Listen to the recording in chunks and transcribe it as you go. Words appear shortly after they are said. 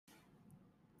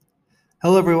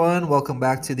Hello, everyone. Welcome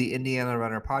back to the Indiana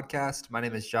Runner podcast. My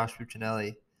name is Josh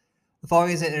Puccinelli. The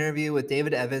following is an interview with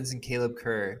David Evans and Caleb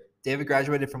Kerr. David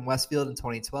graduated from Westfield in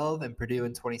 2012 and Purdue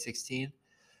in 2016.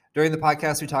 During the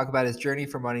podcast, we talk about his journey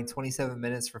from running 27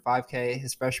 minutes for 5K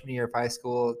his freshman year of high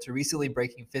school to recently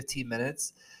breaking 15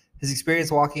 minutes, his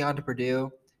experience walking on to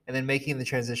Purdue, and then making the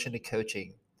transition to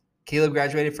coaching. Caleb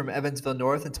graduated from Evansville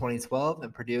North in 2012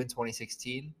 and Purdue in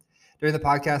 2016. During the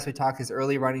podcast, we talk his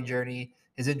early running journey,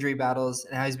 his injury battles,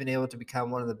 and how he's been able to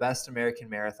become one of the best American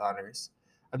marathoners.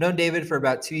 I've known David for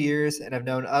about 2 years, and I've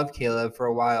known of Caleb for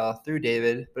a while through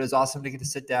David, but it was awesome to get to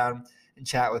sit down and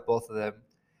chat with both of them.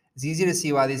 It's easy to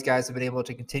see why these guys have been able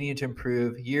to continue to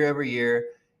improve year over year,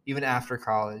 even after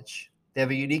college. They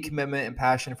have a unique commitment and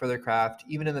passion for their craft,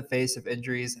 even in the face of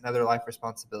injuries and other life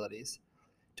responsibilities.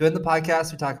 To end the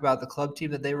podcast, we talk about the club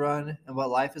team that they run and what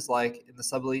life is like in the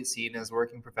sub-elite scene as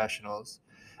working professionals.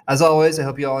 As always, I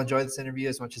hope you all enjoyed this interview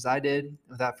as much as I did.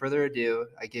 Without further ado,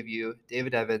 I give you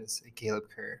David Evans and Caleb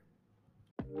Kerr.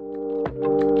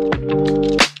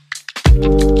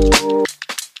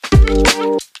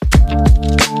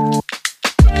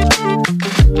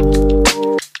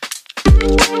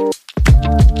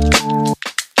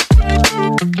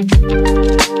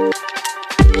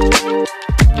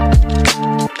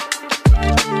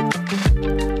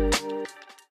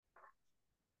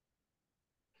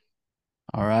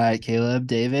 All right, Caleb,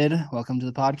 David, welcome to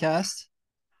the podcast.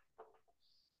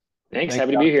 Thanks.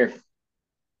 Happy to be here.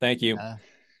 Thank you.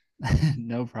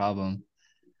 No problem.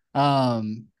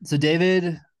 So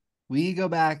David, we go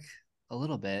back a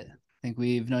little bit. I think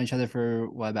we've known each other for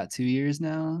about 2 years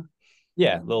now.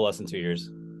 Yeah, a little less than 2 years.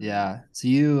 Yeah. So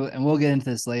you, and we'll get into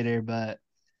this later, but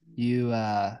you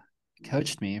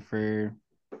coached me for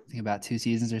I think about 2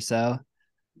 seasons or so.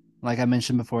 Like I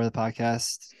mentioned before, the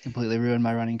podcast completely ruined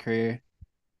my running career.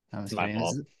 I was kidding.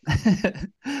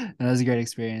 That was a great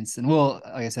experience. And like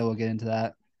I said, we'll get into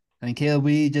that. I mean, Caleb,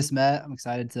 we just met. I'm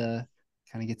excited to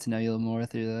kind of get to know you a little more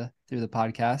through the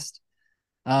podcast.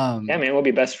 Yeah, man, we'll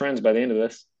be best friends by the end of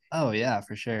this. Oh yeah,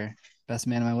 for sure. Best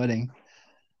man at my wedding.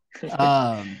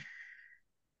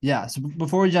 Yeah. So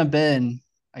before we jump in,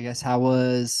 I guess how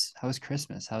was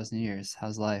Christmas? How was New Year's?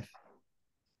 How's life?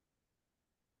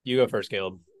 You go first,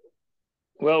 Caleb.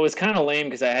 Well, it was kind of lame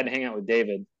because I had to hang out with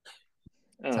David.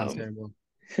 Sounds terrible.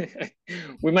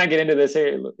 We might get into this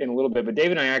in a little bit, but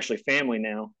David and I are actually family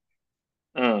now.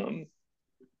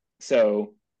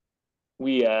 So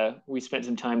we spent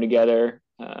some time together,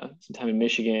 some time in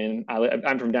Michigan.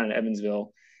 I'm from down in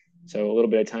Evansville, so a little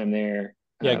bit of time there.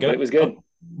 Yeah, but it was good.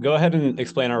 Go ahead and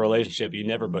explain our relationship. You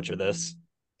never butcher this.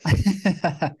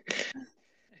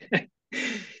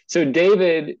 So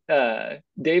David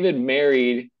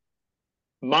married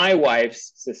my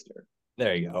wife's sister.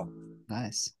 There you go.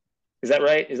 Nice. Is that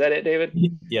right? Is that it, David?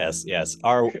 Yes.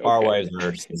 Our wives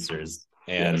are sisters,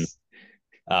 and yes.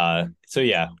 So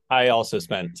yeah, I also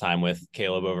spent time with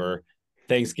Caleb over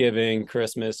Thanksgiving,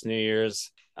 Christmas, New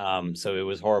Year's. So it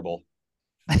was horrible.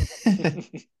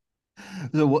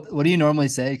 So what do you normally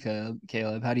say,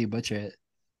 Caleb? How do you butcher it?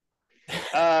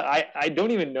 I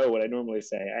don't even know what I normally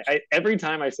say. I every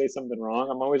time I say something wrong,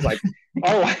 I'm always like,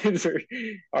 our wives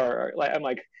are like, I'm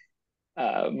like,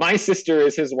 my sister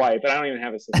is his wife, and I don't even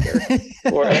have a sister.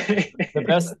 Or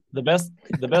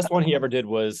the best one he ever did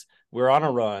was we're on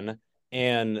a run,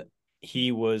 and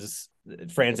he was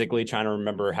frantically trying to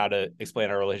remember how to explain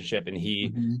our relationship, and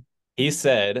he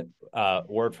said,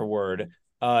 word for word,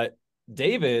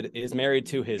 David is married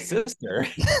to his sister.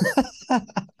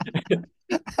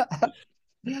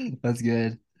 That's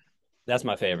good. That's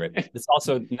my favorite. It's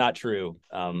also not true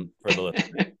for the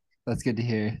listener. That's good to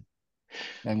hear.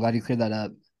 I'm glad you cleared that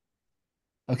up.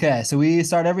 Okay, so we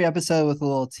start every episode with a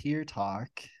little tier talk.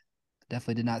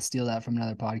 Definitely did not steal that from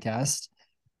another podcast.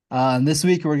 This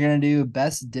week we're going to do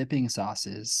best dipping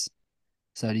sauces.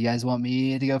 So do you guys want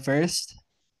me to go first?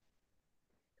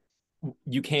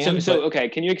 You can. So okay,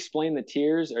 can you explain the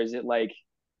tiers, or is it like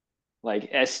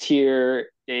S tier,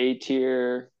 A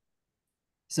tier?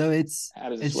 So it's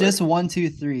just 1, 2,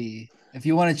 3. If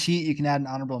you want to cheat, you can add an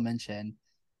honorable mention,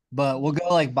 but we'll go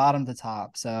like bottom to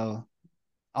top. So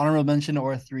honorable mention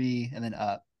or 3 and then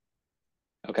up.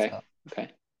 Okay. So,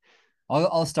 okay.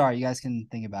 I'll start. You guys can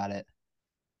think about it.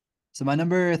 So my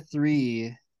number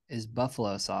 3 is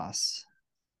buffalo sauce.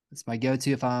 It's my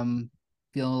go-to if I'm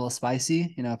feeling a little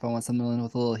spicy. You know, if I want something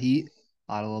with a little heat,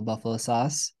 a little buffalo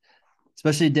sauce.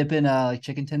 Especially dipping like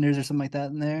chicken tenders or something like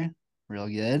that in there. Real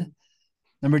good.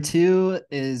 Number 2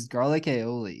 is garlic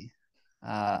aioli.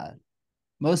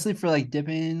 Mostly for like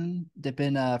dipping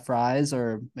fries,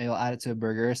 or maybe I'll add it to a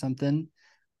burger or something.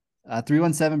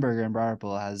 317 Burger in Broad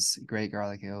Ripple has great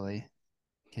garlic aioli.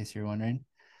 case you're wondering.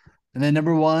 And then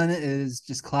number one is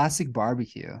just classic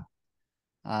barbecue.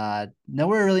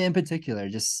 Nowhere really in particular.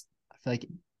 Just I feel like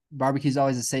barbecue is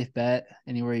always a safe bet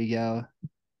anywhere you go.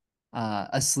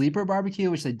 A sleeper barbecue,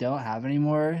 which they don't have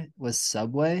anymore, was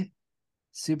Subway.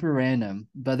 Super random,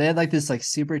 but they had like this like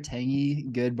super tangy,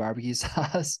 good barbecue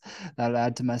sauce that I'd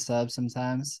add to my sub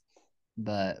sometimes.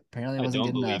 But apparently it I wasn't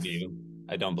don't good believe enough. you.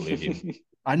 I don't believe you.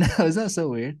 I know, isn't that so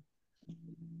weird?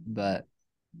 But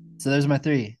so there's my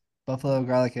three: buffalo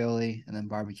garlic aioli, and then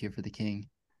barbecue for the king.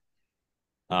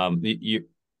 You,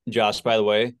 Josh, by the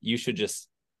way, you should just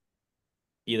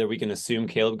either we can assume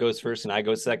Caleb goes first and I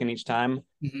go second each time,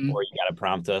 or you got to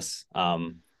prompt us.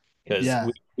 Because Yeah,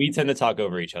 we tend to talk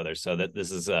over each other, so that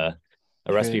this is a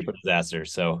recipe true. for disaster.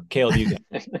 So Caleb, you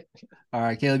go. All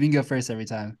right, Caleb, you can go first every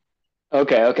time.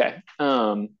 Okay.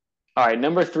 All right.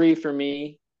 Number three for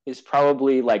me is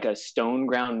probably like a stone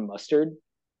ground mustard,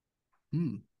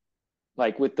 Hmm.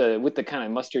 like with the kind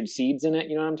of mustard seeds in it.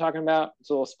 You know what I'm talking about? It's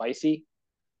a little spicy.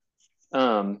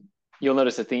 Um, you'll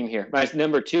notice a theme here. My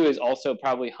number two is also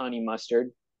probably honey mustard.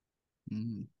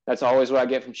 Mm. That's always what I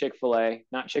get from Chick-fil-A,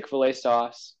 not Chick-fil-A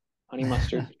sauce, honey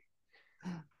mustard.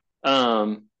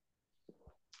 Um,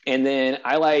 and then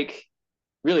I like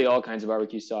really all kinds of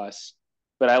barbecue sauce,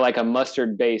 but I like a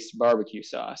mustard based barbecue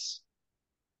sauce.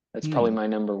 That's probably Hmm. my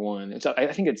number one. I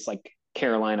think it's like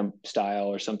Carolina style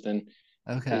or something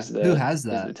Okay. is Who the has is the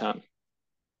that? top.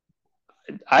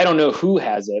 I don't know who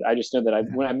has it. I just know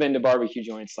that when I've been to barbecue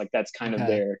joints, like that's kind of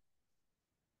Okay.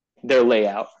 their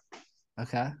layout.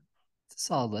 Okay. It's a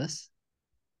solid list.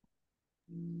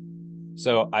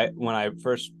 So I when I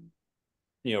first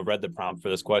read the prompt for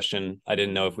this question, I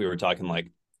didn't know if we were talking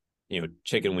like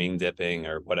chicken wing dipping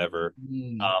or whatever.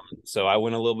 Mm. So I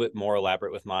went a little bit more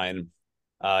elaborate with mine.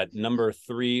 Number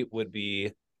three would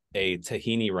be a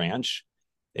tahini ranch.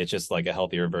 It's just like a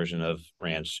healthier version of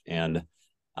ranch, and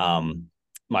um,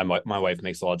 my wife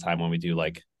makes a lot of time when we do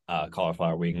like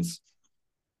cauliflower wings.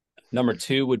 Number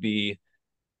two would be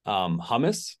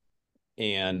hummus,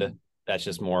 and that's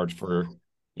just more for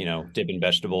dipping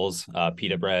vegetables,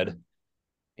 pita bread.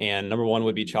 And number one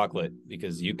would be chocolate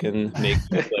because you can make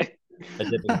chocolate a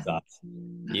dipping sauce.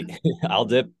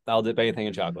 I'll dip anything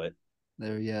in chocolate.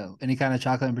 There we go. Any kind of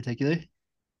chocolate in particular?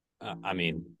 I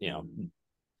mean,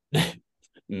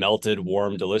 melted,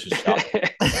 warm, delicious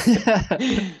chocolate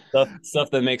stuff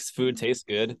that makes food taste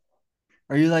good.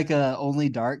 Are you like a only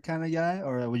dark kind of guy,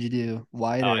 or would you do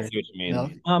white Oh, I or see what you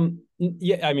milk? mean.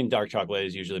 Yeah, I mean, dark chocolate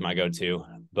is usually my go-to,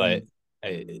 but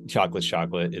Mm, chocolate's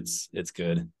chocolate. It's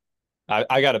good.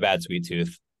 I got a bad sweet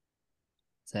tooth.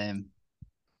 same.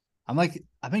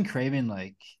 I've been craving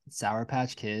like Sour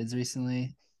Patch Kids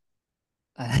recently.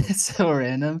 It's so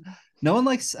random. No one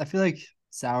likes. I feel like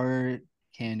sour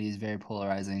candy is very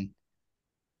polarizing.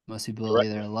 Most You're people right.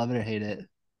 either love it or hate it.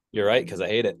 You're right because I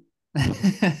hate it.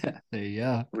 There you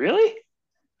go. Really?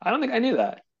 I don't think I knew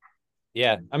that.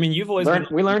 Yeah, I mean, you've always been Learn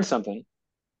we learned something.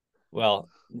 well.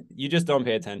 You just don't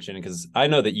pay attention because I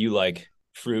know that you like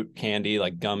fruit candy,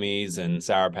 like gummies and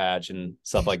Sour Patch and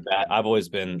stuff like that.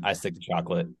 I stick to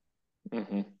chocolate,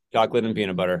 Mm-hmm. chocolate and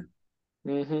peanut butter.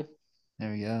 Mm-hmm.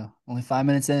 There we go. Only 5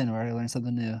 minutes in, we're already learning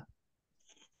something new.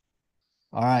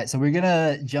 All right, so we're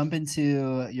gonna jump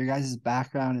into your guys'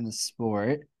 background in the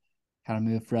sport. Kind of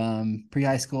move from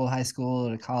pre-high school, high school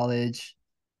to college,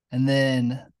 and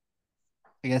then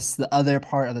I guess the other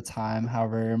part of the time,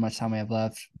 however much time we have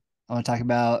left, I want to talk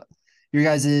about your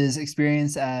guys'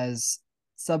 experience as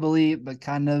sub elite but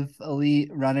kind of elite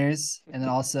runners, and then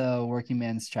also working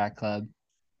man's track club.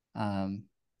 Um,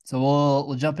 so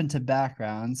we'll jump into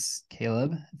backgrounds.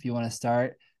 Caleb, if you want to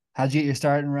start, how'd you get your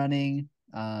start in running?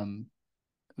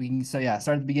 We can start at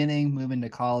the beginning, move into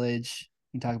college.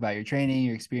 You can talk about your training,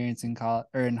 your experience in college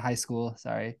or in high school.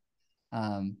 Sorry.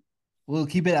 Um, we'll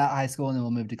keep it at high school and then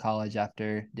we'll move to college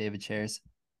after David shares.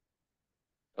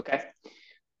 Okay.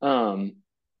 Um,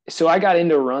 so I got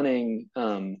into running.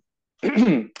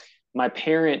 My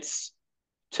parents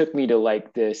took me to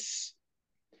like this.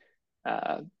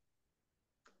 Uh,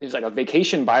 it was like a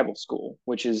vacation Bible school,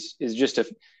 which is just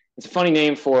it's a funny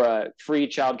name for a free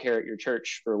childcare at your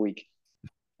church for a week.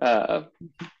 Uh,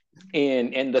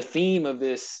 and the theme of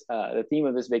this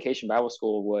vacation Bible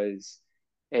school was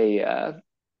a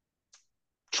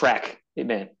track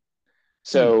event. Hmm.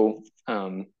 So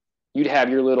you'd have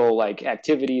your little like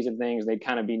activities and things. They'd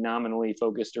kind of be nominally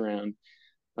focused around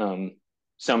um,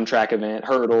 some track event,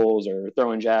 hurdles or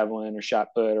throwing javelin or shot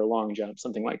put or long jump,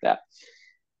 something like that.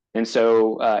 And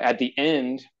so at the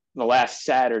end, the last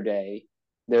Saturday,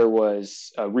 there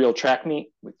was a real track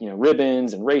meet with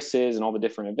ribbons and races and all the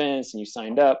different events, and you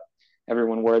signed up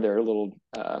Everyone wore their little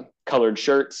colored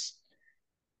shirts,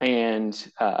 and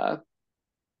I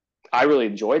really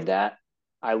enjoyed that.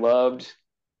 I loved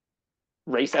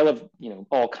race. I love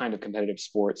all kind of competitive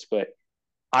sports, but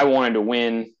I wanted to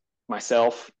win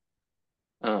myself.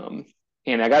 Um,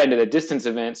 and I got into the distance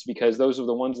events because those were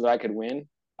the ones that I could win.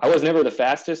 I was never the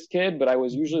fastest kid, but I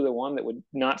was usually the one that would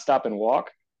not stop and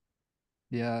walk.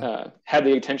 Yeah. Had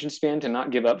the attention span to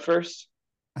not give up first.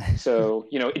 So,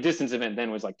 a distance event then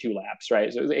was like 2 laps,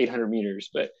 right? So it was 800 meters,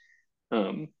 but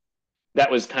um, that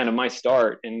was kind of my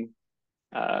start. And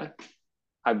uh,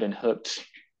 I've been hooked,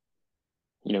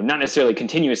 not necessarily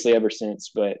continuously ever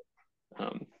since, but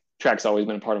track's always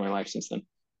been a part of my life since then.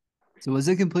 So was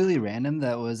it completely random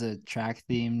that was a track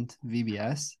themed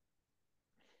VBS?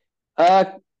 Uh,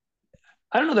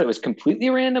 I don't know that it was completely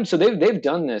random. So they've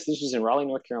done this. This was in Raleigh,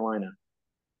 North Carolina,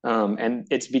 and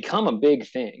it's become a big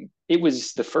thing. It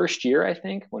was the first year, I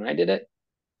think, when I did it.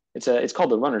 It's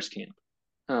called the Runners Camp,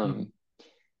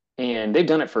 and they've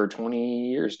done it for 20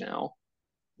 years now.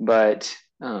 But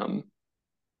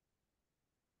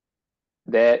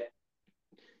that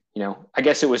I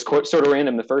guess it was sort of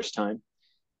random the first time,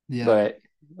 but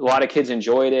a lot of kids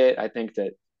enjoyed it. I think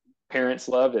that parents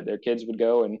loved that their kids would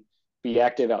go and be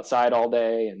active outside all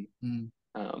day, and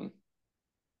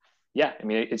yeah, I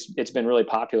mean it's been really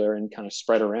popular and kind of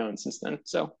spread around since then.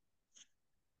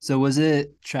 So was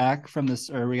it track from this,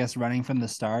 or I guess running from the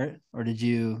start, or did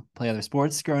you play other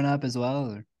sports growing up as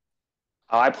well? Or?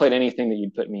 I played anything that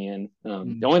you'd put me in.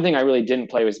 The only thing I really didn't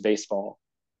play was baseball,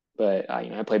 but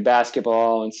I played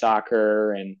basketball and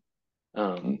soccer, and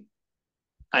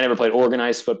I never played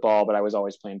organized football, but I was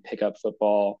always playing pickup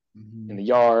football in the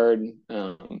yard.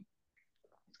 I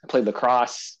played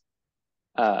lacrosse.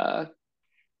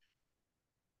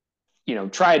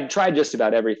 Tried just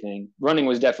about everything. Running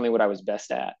was definitely what I was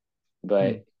best at,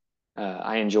 but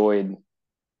I enjoyed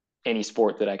any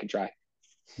sport that I could try.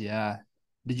 Yeah.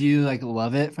 Did you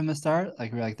love it from the start?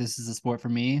 Like, we're like, this is a sport for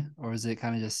me, or was it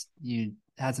kind of just you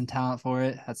had some talent for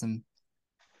it, had some,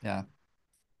 yeah.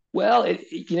 Well,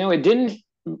 it didn't.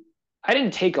 I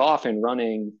didn't take off in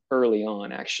running early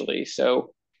on, actually.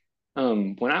 So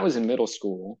when I was in middle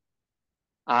school,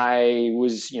 I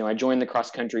joined the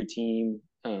cross country team,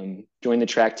 joined the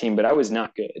track team, but I was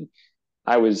not good.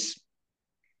 I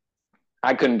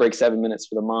couldn't break 7 minutes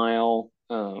for the mile.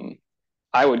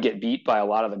 I would get beat by a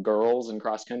lot of the girls in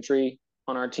cross country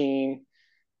on our team.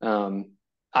 Um,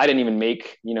 I didn't even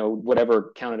make,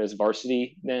 whatever counted as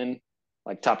varsity then,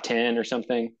 like top 10 or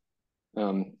something.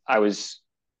 I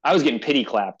was getting pity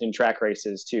clapped in track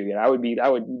races too. There'd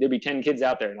be 10 kids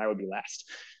out there and I would be last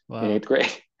in 8th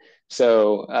grade.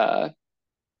 So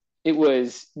it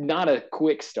was not a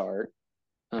quick start.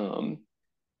 But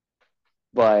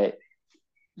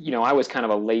I was kind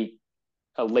of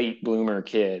a late bloomer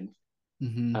kid.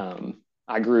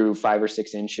 I grew 5 or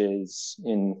 6 inches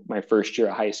in my first year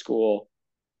of high school,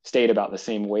 stayed about the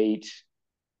same weight.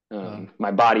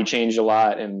 My body changed a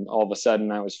lot, and all of a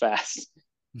sudden I was fast.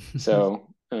 So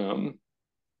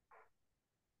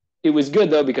it was good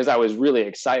though, because I was really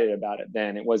excited about it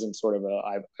then. It wasn't sort of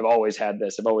I've always had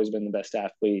this. I've always been the best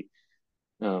athlete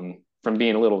from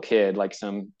being a little kid, like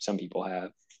some people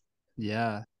have.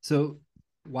 Yeah. So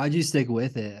why'd you stick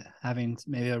with it, having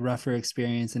maybe a rougher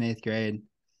experience in 8th grade?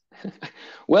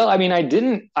 Well, I mean, I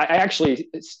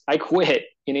quit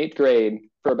in 8th grade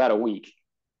for about a week.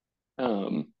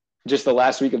 Just the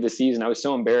last week of the season, I was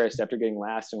so embarrassed after getting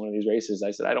last in one of these races.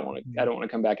 I said, I don't want to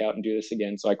come back out and do this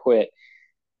again. So I quit.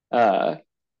 But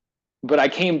I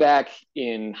came back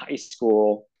in high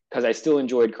school because I still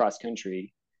enjoyed cross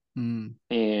country, and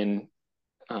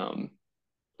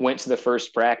went to the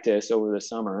first practice over the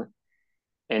summer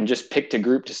and just picked a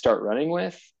group to start running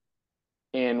with.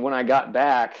 And when I got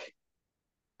back,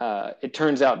 it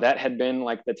turns out that had been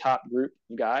like the top group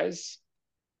of guys.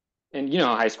 And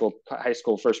high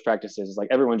school first practices is like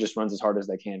everyone just runs as hard as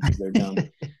they can because they're dumb.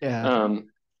 Yeah.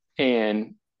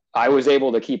 And I was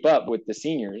able to keep up with the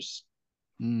seniors.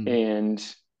 And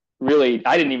really,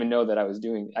 I didn't even know that I was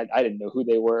doing. I didn't know who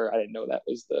they were. I didn't know that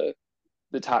was the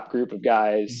top group of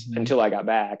guys until I got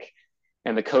back.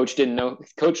 And the coach didn't know.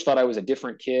 Coach thought I was a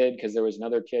different kid because there was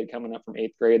another kid coming up from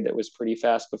 8th grade that was pretty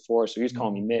fast before. So he was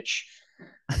calling me Mitch.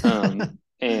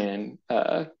 And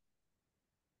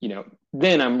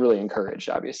then I'm really encouraged,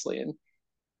 obviously, and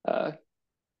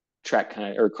track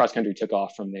or cross country took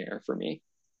off from there for me.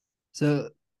 So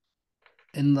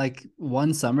in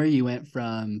one summer, you went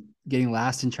from getting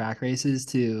last in track races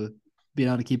to being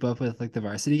able to keep up with the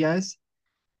varsity guys?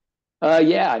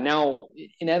 Yeah. Now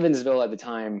in Evansville at the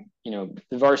time, the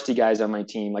varsity guys on my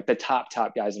team, like the top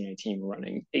guys on my team, were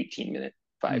running 18-minute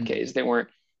 5Ks. They weren't,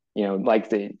 like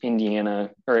the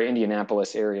Indiana or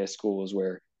Indianapolis area schools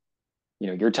where,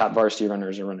 your top varsity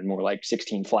runners are running more like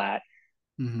 16 flat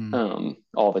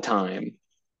all the time.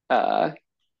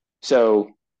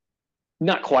 So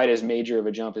not quite as major of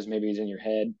a jump as maybe is in your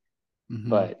head,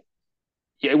 but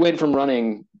it went from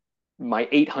running my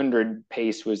 800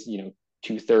 pace was,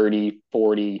 2:30,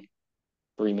 40,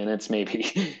 3 minutes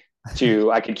maybe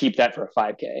to I could keep that for a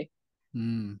 5K.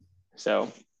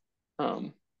 So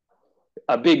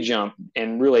a big jump,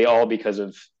 and really all because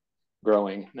of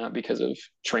growing, not because of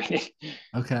training.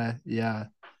 Okay. Yeah.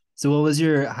 So what was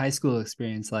your high school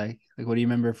experience like? Like, what do you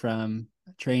remember from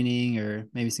training or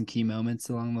maybe some key moments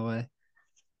along the way?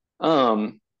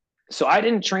 So I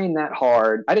didn't train that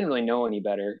hard. I didn't really know any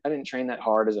better. I didn't train that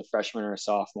hard as a freshman or a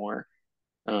sophomore.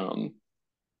 Um,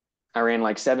 I ran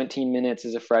like 17 minutes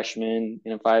as a freshman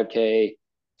in a 5K,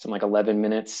 some like 11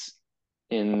 minutes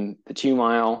in the 2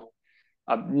 mile.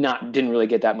 Didn't really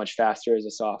get that much faster as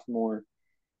a sophomore.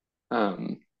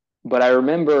 But I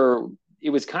remember it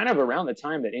was kind of around the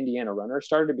time that Indiana Runner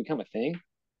started to become a thing.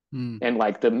 And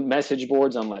like the message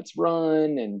boards on Let's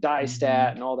Run and Die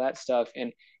Stat and all that stuff.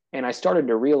 And I started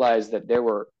to realize that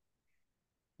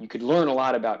you could learn a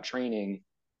lot about training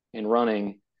and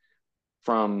running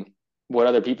from what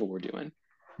other people were doing.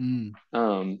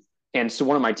 And so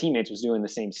one of my teammates was doing the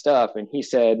same stuff, and he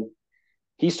said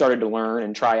he started to learn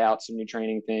and try out some new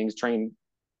training things,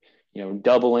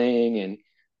 doubling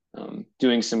and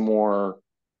doing some more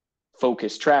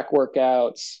focused track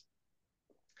workouts.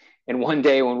 And one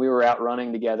day when we were out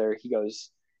running together, he goes,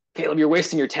 "Caleb, you're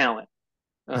wasting your talent."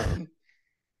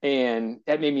 And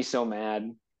that made me so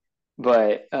mad.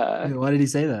 But why did he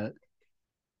say that?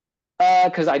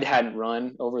 Because I hadn't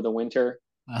run over the winter.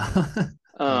 And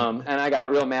I got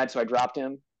real mad, so I dropped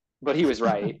him. But he was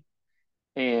right.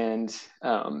 And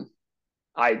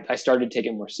I started to take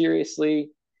it more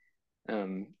seriously,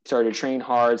 started to train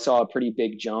hard, saw a pretty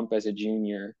big jump as a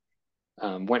junior.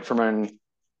 Went from running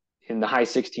in the high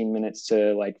 16 minutes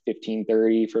to like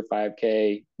 15:30 for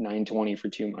 5K, 9:20 for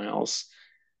 2 miles.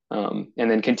 And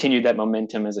then continued that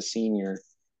momentum as a senior.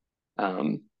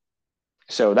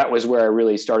 So that was where I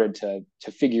really started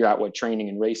to figure out what training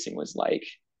and racing was like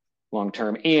long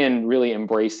term, and really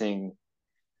embracing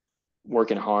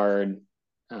working hard,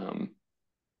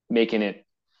 making it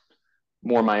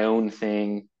more my own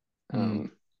thing,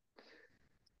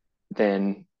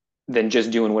 than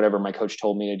just doing whatever my coach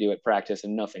told me to do at practice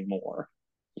and nothing more.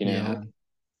 Yeah.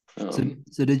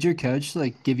 So did your coach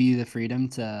like give you the freedom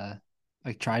to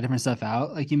like try different stuff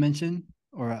out, like you mentioned,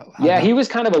 or yeah, he was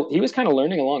kind of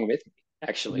learning along with me,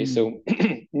 actually. So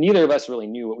neither of us really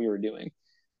knew what we were doing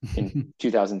in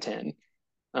 2010.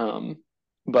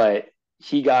 But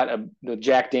he got the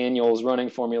Jack Daniels running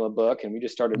formula book, and we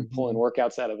just started pulling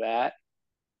workouts out of that.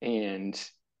 And,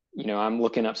 I'm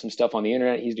looking up some stuff on the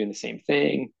internet. He's doing the same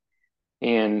thing.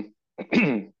 And,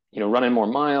 running more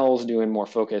miles, doing more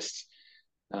focused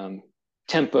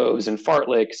tempos and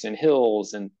fartleks and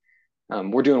hills. And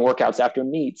we're doing workouts after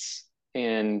meets.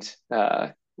 And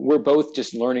we're both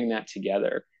just learning that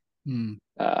together.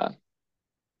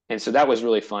 And so that was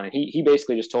really fun. And he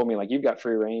basically just told me, like, you've got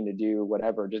free reign to do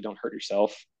whatever, just don't hurt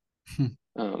yourself.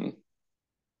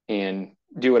 And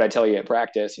do what I tell you at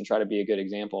practice and try to be a good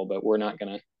example. But we're not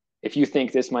going to, if you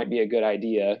think this might be a good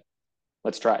idea,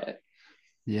 let's try it.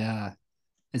 Yeah.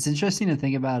 It's interesting to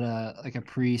think about like a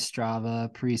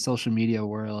pre-Strava, pre-social media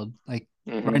world. Like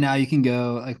right now you can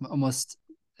go, like almost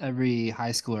every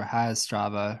high schooler has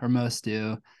Strava, or most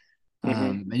do.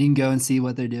 And you can go and see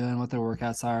what they're doing, what their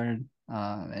workouts are.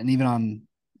 And even on,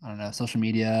 I don't know, social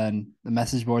media, and the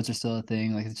message boards are still a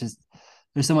thing. Like, it's just,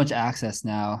 there's so much access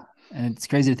now. And it's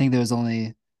crazy to think there was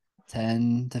only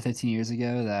 10 to 15 years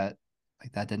ago that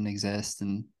like that didn't exist,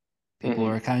 and people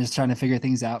were kind of just trying to figure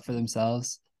things out for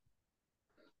themselves.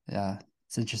 Yeah,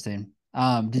 it's interesting.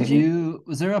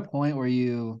 Was there a point where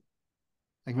you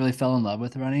like really fell in love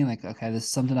with running? Like, okay, this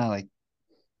is something I like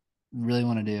really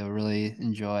want to do, really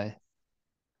enjoy.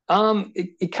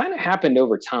 It kind of happened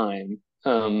over time.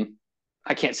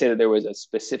 I can't say that there was a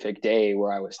specific day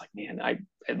where I was like, man, I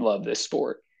love this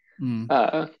sport.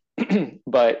 But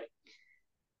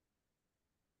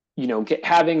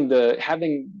having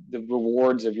the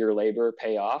rewards of your labor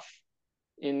pay off,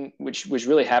 in which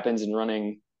really happens in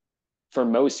running for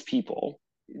most people.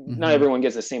 Not everyone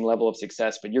gets the same level of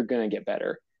success, but you're going to get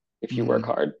better if you work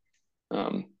hard,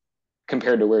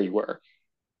 compared to where you were.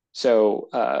 So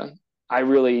I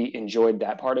really enjoyed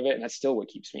that part of it, and that's still what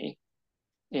keeps me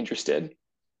interested.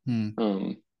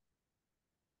 Now,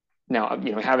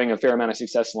 having a fair amount of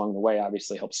success along the way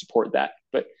obviously helps support that,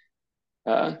 but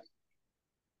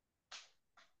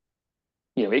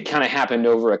it kind of happened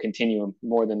over a continuum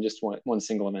more than just one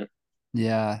single event.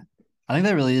 Yeah. I think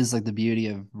that really is like the beauty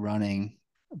of running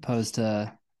opposed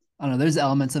to, I don't know, there's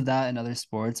elements of that in other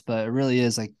sports, but it really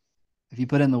is like if you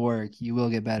put in the work, you will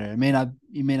get better. You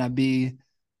may not be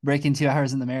breaking 2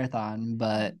 hours in the marathon,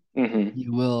 but Mm-hmm.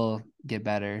 you will get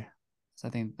better. So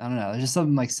I think, I don't know, there's just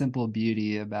something like simple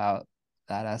beauty about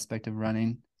that aspect of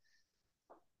running.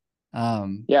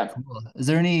 Yeah. Cool. Is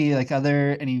there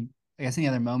I guess any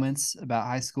other moments about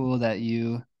high school that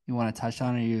you want to touch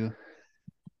on or you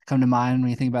come to mind when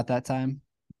you think about that time?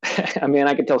 I mean,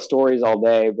 I could tell stories all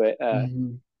day, but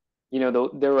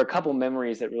Mm-hmm. there were a couple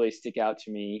memories that really stick out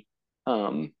to me.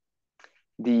 Um,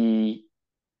 the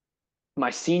My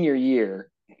senior year,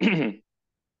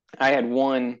 I had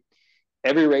won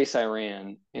every race I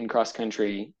ran in cross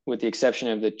country, with the exception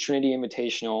of the Trinity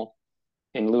Invitational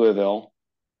in Louisville.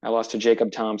 I lost to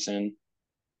Jacob Thompson,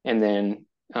 and then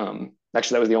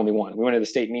actually that was the only one. We went to the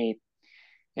state meet,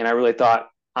 and I really thought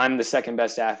I'm the second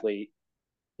best athlete.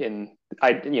 In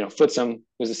Footsum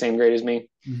was the same grade as me,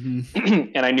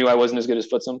 Mm-hmm. and I knew I wasn't as good as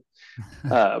Footsum,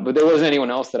 but there wasn't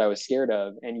anyone else that I was scared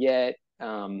of, and yet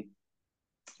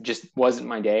just wasn't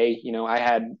my day. I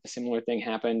had a similar thing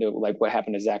happen to like what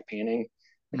happened to Zach Panning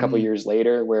a couple Mm-hmm. years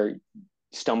later, where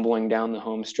stumbling down the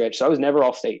home stretch. So I was never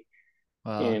all state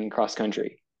Wow. in cross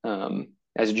country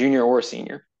as a junior or a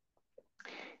senior,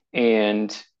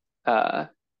 and uh,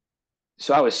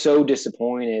 so I was so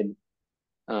disappointed,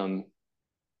 um,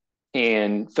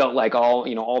 and felt like all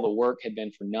the work had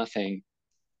been for nothing.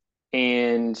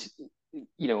 And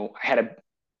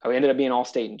I ended up being all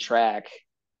state in track,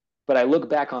 but I look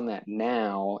back on that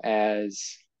now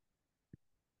as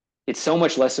it's so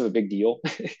much less of a big deal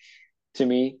to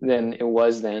me than it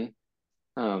was then.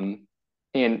 Um,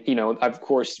 and I of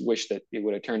course wish that it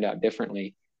would have turned out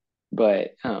differently, but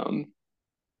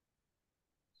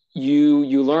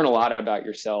you learn a lot about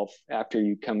yourself after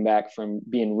you come back from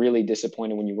being really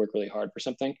disappointed when you work really hard for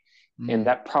something. And Mm.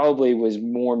 that probably was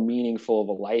more meaningful of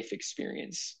a life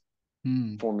experience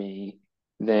Mm. for me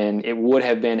than it would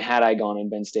have been had I gone and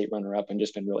been state runner up and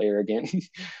just been real arrogant.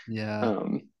 Yeah.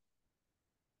 um,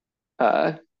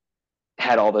 uh,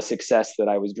 had all the success that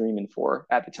I was dreaming for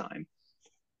at the time.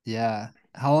 Yeah.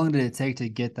 How long did it take to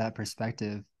get that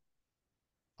perspective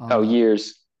on Oh, the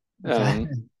years, okay.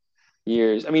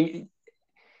 years. I mean,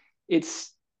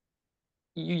 it's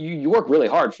you work really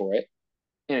hard for it,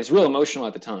 and it's real emotional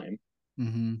at the time,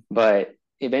 Mm-hmm. but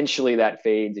eventually that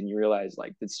fades, and you realize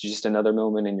like it's just another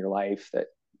moment in your life that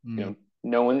Mm.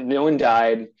 no one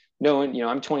died. No one,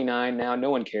 I'm 29 now. No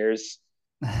one cares.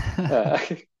 Uh,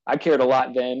 I cared a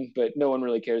lot then, but no one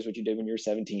really cares what you did when you were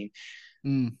 17.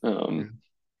 Mm. Um, True.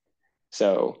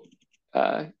 so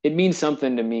it means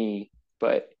something to me,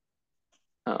 but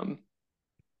um,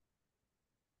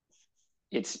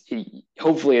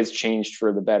 hopefully it's changed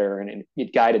for the better, and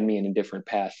it guided me in a different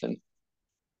path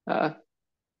uh,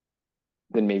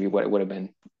 than maybe what it would have been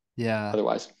Yeah.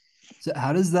 otherwise. So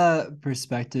how does that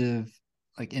perspective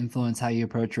like influence how you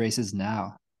approach races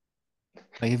now?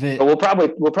 Like if But it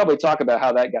we'll probably talk about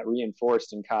how that got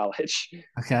reinforced in college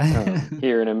okay.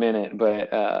 here in a minute.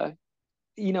 But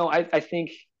I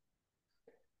think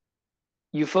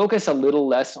you focus a little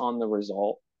less on the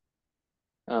result,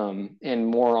 and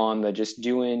more on the just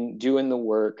doing the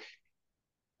work,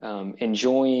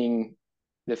 enjoying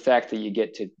the fact that you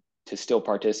get to still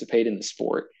participate in the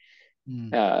sport,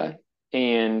 Mm. uh,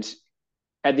 and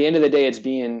at the end of the day, it's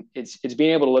being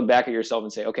able to look back at yourself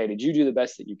and say, okay, did you do the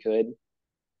best that you could,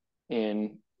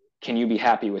 and can you be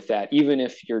happy with that, even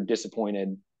if you're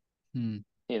disappointed Mm.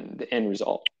 in the end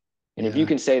result. And if you Yeah.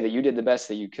 can say that you did the best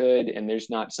that you could, and there's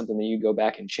not something that you go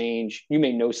back and change, you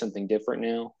may know something different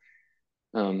now.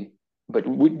 Um, but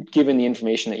given the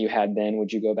information that you had then,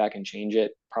 would you go back and change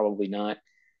it? Probably not.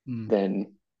 Mm.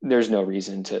 Then there's no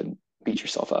reason to beat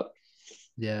yourself up.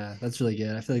 Yeah, that's really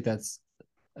good. I feel like that's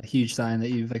a huge sign that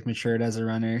you've like matured as a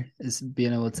runner is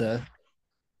being able to,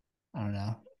 I don't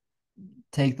know,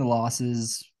 take the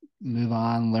losses, move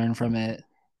on, learn from it.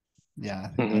 Yeah, I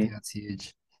think Mm-hmm. that's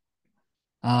huge.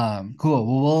 Cool.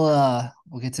 Well,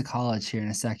 we'll get to college here in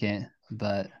a second,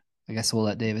 but I guess we'll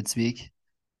let David speak.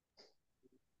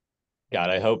 God,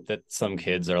 I hope that some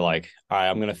kids are like, all right,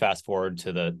 I'm going to fast forward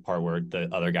to the part where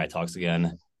the other guy talks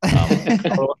again.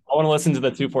 I want to listen to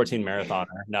the 2:14 marathoner,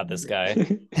 not this guy.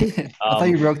 I thought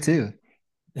you broke too.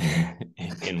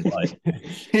 In what?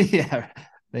 Yeah,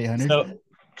 the 800. So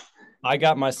I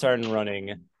got my start in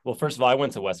running. Well, first of all, I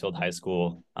went to Westfield High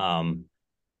School.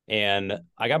 And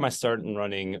I got my start in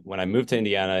running when I moved to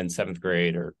Indiana in seventh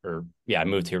grade, or yeah, I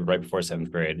moved here right before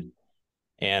seventh grade.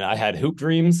 And I had hoop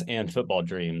dreams and football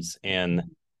dreams. And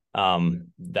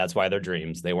That's why they're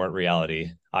dreams. They weren't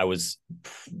reality. I was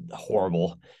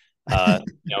horrible.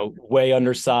 Way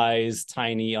undersized,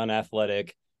 tiny,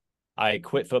 unathletic. I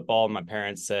quit football. My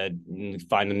parents said,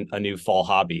 find a new fall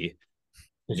hobby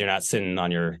because you're not sitting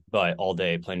on your butt all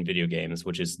day playing video games,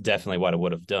 which is definitely what I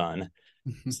would have done.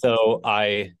 So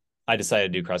I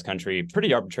decided to do cross country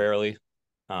pretty arbitrarily.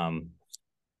 Um,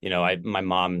 my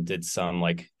mom did some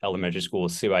like elementary school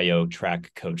CYO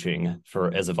track coaching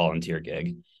as a volunteer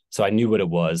gig. So I knew what it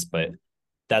was, but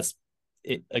that's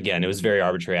it. Again, it was very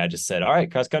arbitrary. I just said, all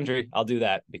right, cross country, I'll do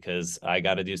that because I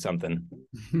got to do something.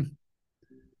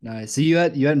 Nice. So you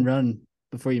hadn't run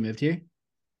before you moved here?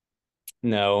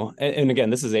 No. And again,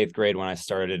 this is 8th grade when I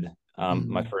started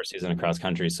my first season of cross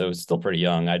country. So it's still pretty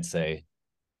young, I'd say.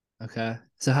 Okay.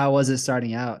 So how was it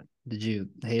starting out? Did you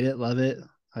hate it, love it?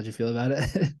 How'd you feel about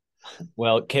it?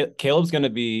 Well, Caleb's going to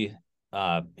be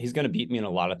he's going to beat me in a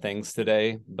lot of things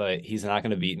today, but he's not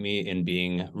going to beat me in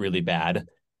being really bad.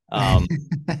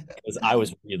 Because I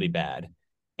was really bad.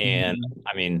 And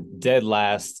I mean, dead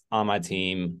last on my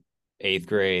team, 8th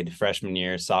grade, freshman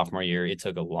year, sophomore year. It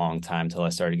took a long time till I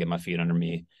started to get my feet under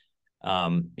me.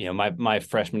 My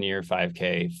freshman year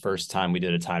 5K, first time we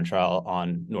did a time trial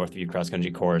on Northview cross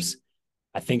country course,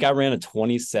 I think I ran a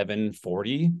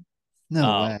 27:40.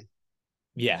 No way.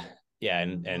 Yeah. Yeah.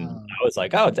 And I was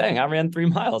like, oh, dang, I ran 3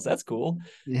 miles. That's cool.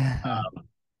 Yeah.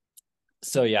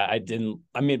 So yeah,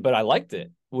 but I liked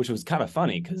it, which was kind of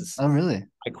funny because Oh, really?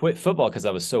 I quit football because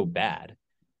I was so bad.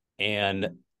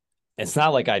 And it's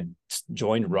not like I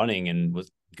joined running and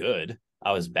was good.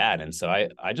 I was bad. And so I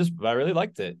really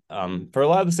liked it. For a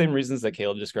lot of the same reasons that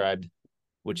Caleb described,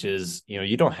 which is,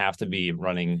 you don't have to be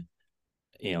running,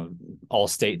 all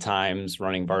state times,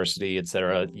 running varsity,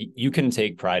 etc. You can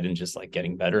take pride in just like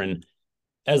getting better. And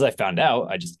as I found out,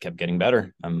 I just kept getting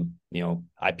better.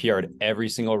 I PR'd every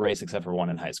single race except for one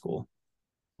in high school.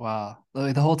 Wow.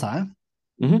 Like the whole time?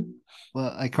 Mm-hmm.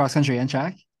 Well, like cross country and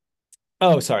track?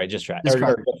 Oh, sorry, just track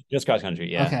or just cross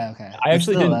country. Yeah. Okay. I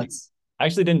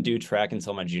actually didn't do track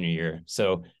until my junior year.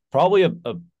 So probably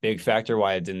a big factor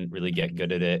why I didn't really get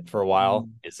good at it for a while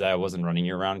is that I wasn't running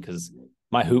year round because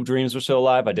my hoop dreams were still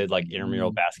alive. I did like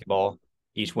intramural basketball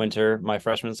each winter, my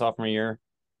freshman and sophomore year.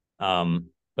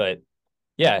 But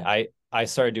yeah, I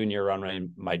started doing year round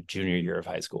running my junior year of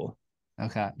high school.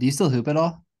 Okay. Do you still hoop at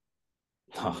all?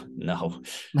 Oh no,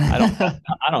 I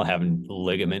don't have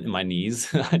ligament in my knees.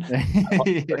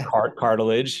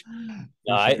 Cartilage.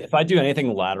 If I do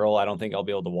anything lateral, I don't think I'll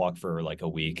be able to walk for like a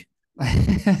week.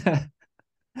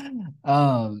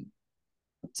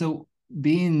 So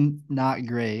being not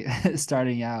great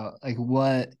starting out, like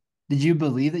what did you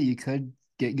believe that you could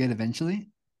get good eventually?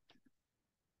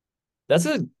 That's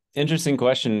an interesting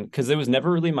question because it was never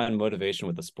really my motivation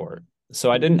with the sport. So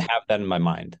I didn't have that in my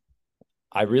mind.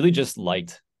 I really just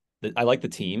liked the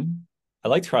team. I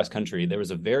liked cross country. There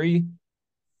was a very,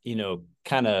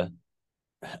 kind of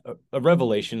a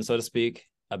revelation, so to speak,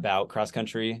 about cross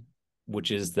country,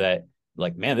 which is that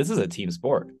like, man, this is a team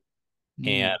sport.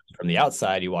 And from the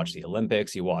outside, you watch the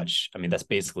Olympics, that's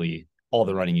basically all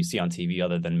the running you see on TV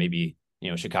other than maybe,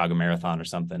 Chicago Marathon or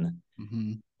something.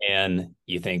 And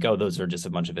you think, oh, those are just a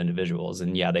bunch of individuals.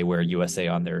 And yeah, they wear USA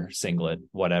on their singlet,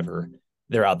 whatever.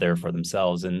 They're out there for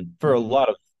themselves. And for a lot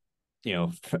of,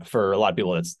 for a lot of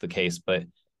people, that's the case. But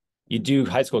you do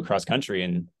high school cross country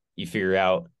and you figure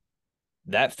out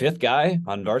that fifth guy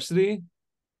on varsity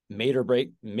made or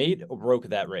broke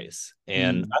that race.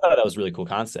 And I thought that was a really cool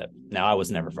concept. Now, I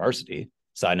was never varsity,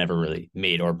 so I never really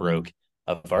made or broke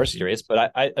a varsity race,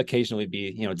 but I occasionally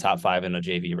be, top 5 in a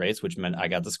JV race, which meant I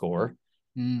got the score.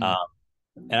 And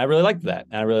I really liked that.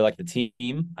 And I really liked the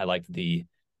team. I liked the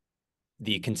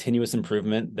continuous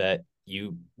improvement that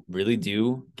you really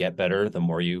do get better the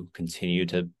more you continue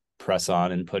to press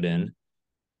on and put in.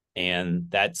 And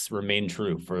that's remained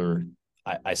true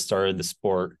I started the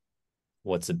sport,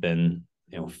 what's it been,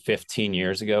 15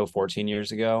 years ago, 14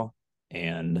 years ago.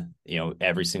 And,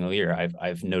 every single year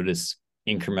I've noticed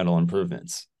incremental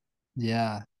improvements.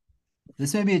 Yeah.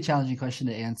 This may be a challenging question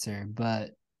to answer,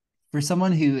 but for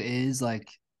someone who is like,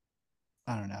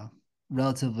 I don't know,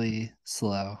 relatively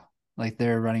slow, like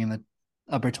they're running in the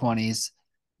upper 20s,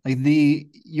 like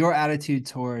your attitude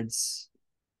towards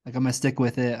like I'm gonna stick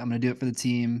with it, I'm gonna do it for the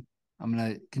team, I'm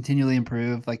gonna continually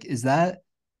improve, like is that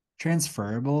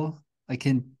transferable? Like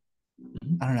I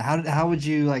don't know, how would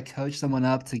you like coach someone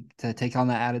up to take on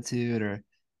that attitude or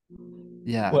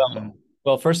yeah.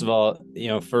 Well, first of all,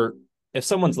 if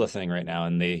someone's listening right now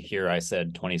and they hear I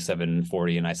said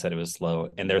 27:40 and I said it was slow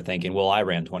and they're thinking, well, I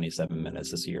ran 27 minutes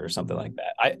this year or something like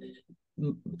that.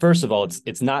 First of all,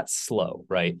 it's not slow,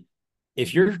 right?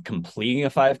 if you're completing a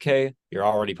 5K, you're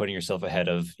already putting yourself ahead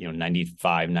of,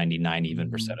 95, 99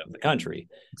 even percent of the country.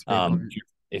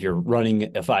 If you're running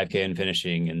a 5K and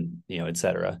finishing and, et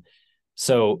cetera.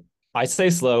 So I say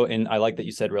slow, and I like that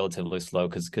you said relatively slow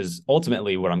because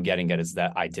ultimately what I'm getting at is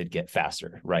that I did get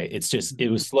faster, right? It's just it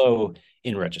was slow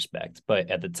in retrospect, but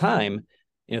at the time,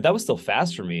 that was still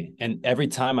fast for me. And every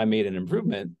time I made an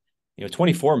improvement,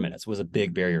 24 minutes was a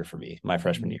big barrier for me my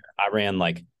freshman year.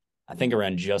 I think I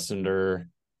ran just under,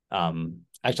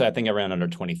 actually, I think I ran under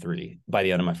 23 by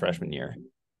the end of my freshman year.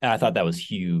 And I thought that was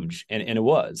huge. And it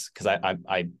was because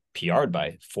I PR'd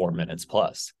by 4 minutes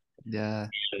plus. Yeah.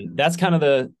 And that's kind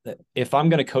of if I'm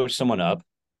going to coach someone up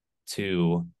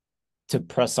to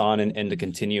press on and to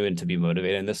continue and to be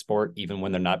motivated in this sport, even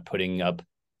when they're not putting up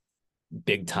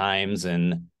big times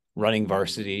and running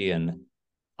varsity. And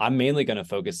I'm mainly going to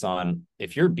focus on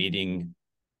if you're beating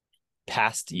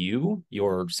past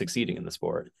you're succeeding in the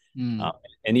sport.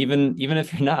 And even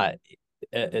if you're not,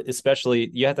 especially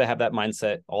you have to have that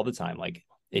mindset all the time. Like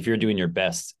if you're doing your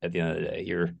best at the end of the day,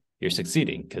 you're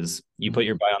succeeding because you put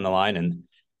your body on the line and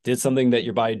did something that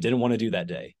your body didn't want to do that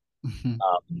day.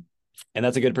 And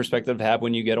that's a good perspective to have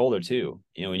when you get older too.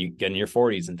 When you get in your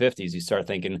 40s and 50s, you start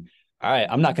thinking, all right,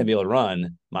 I'm not going to be able to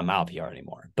run my mile PR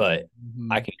anymore, but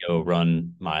I can go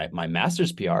run my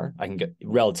master's PR. I can get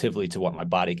relatively to what my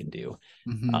body can do.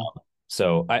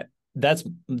 So that's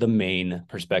the main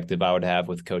perspective I would have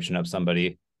with coaching up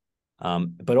somebody.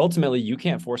 But ultimately, you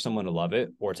can't force someone to love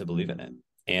it or to believe in it,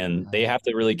 and they have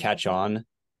to really catch on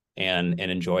and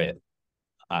enjoy it.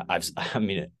 I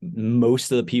mean,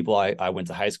 most of the people I went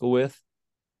to high school with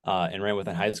and ran with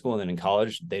in high school and then in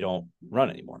college, they don't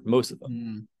run anymore. Most of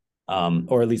them,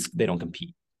 or at least they don't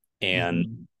compete.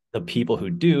 And the people who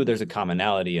do, there's a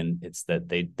commonality, and it's that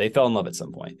they fell in love at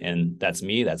some point. And that's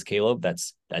me, that's Caleb,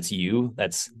 that's you,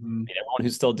 that's everyone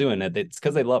who's still doing it. It's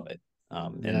because they love it.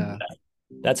 And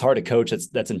that's hard to coach.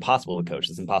 That's impossible to coach.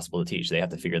 It's impossible to teach. They have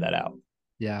to figure that out.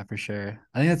 Yeah, for sure.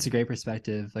 I think that's a great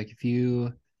perspective. Like if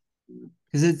you're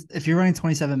running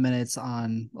 27 minutes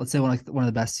on, let's say one of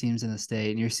the best teams in the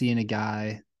state, and you're seeing a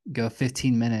guy go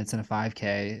 15 minutes in a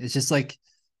 5K, it's just like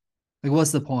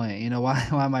what's the point? Why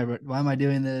am I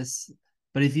doing this?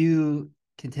 But if you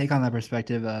can take on that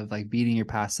perspective of like beating your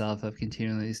past self, of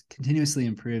continuously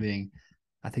improving,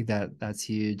 I think that's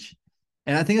huge.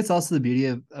 And I think it's also the beauty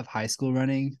of high school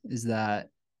running is that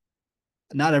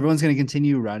not everyone's going to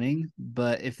continue running,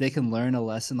 but if they can learn a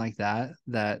lesson like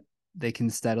that they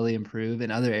can steadily improve in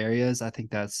other areas, I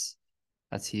think that's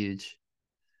huge.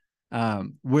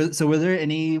 Were there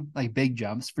any like big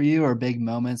jumps for you or big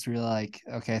moments where you're like,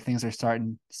 okay, things are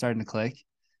starting to click?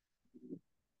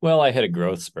 Well, I hit a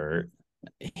growth spurt,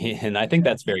 and I think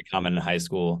that's very common in high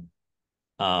school.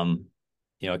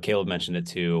 Caleb mentioned it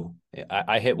too.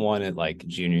 I hit one at like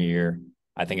junior year.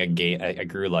 I think I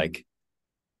grew like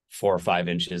 4 or 5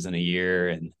 inches in a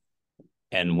year,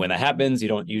 and when that happens, you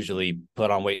don't usually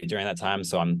put on weight during that time.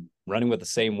 So I'm running with the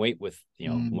same weight with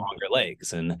longer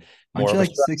legs and more. Aren't you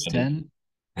like 6'10"?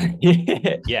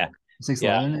 Yeah. 6'11"?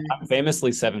 Yeah, I'm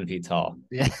famously 7 feet tall.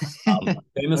 Yeah.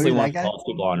 Famously one of the tallest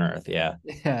people on earth. Yeah.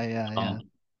 Yeah.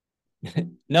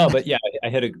 No, but yeah, I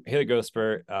hit a growth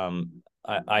spurt.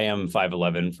 I am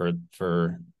 5'11"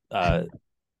 for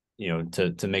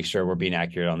to make sure we're being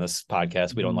accurate on this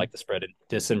podcast. We don't like to spread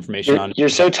disinformation You're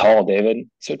so tall, David.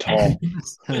 So tall.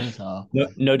 So tall.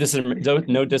 No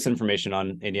disinformation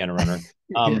on Indiana Runner.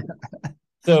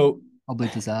 So I'll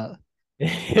bleep this out.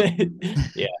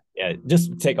 yeah.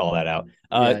 Just take all that out.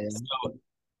 So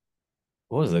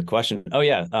what was the question? Oh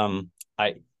yeah.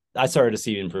 I started to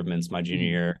see improvements my junior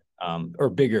year, or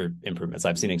bigger improvements.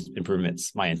 I've seen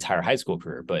improvements my entire high school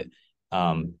career, but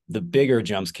the bigger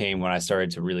jumps came when I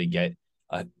started to really get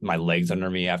my legs under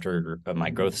me after my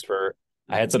growth spurt.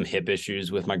 I had some hip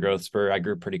issues with my growth spurt. I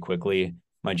grew pretty quickly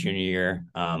my junior year.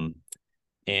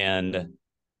 And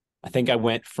I think I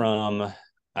went from,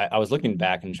 I was looking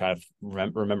back and trying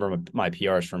to remember my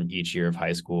PRs from each year of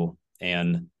high school.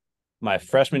 And my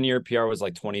freshman year PR was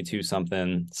like 22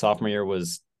 something. Sophomore year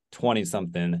was 20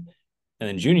 something. And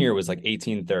then junior year was like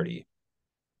 18:30.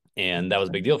 And that was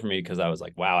a big deal for me because I was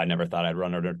like, wow, I never thought I'd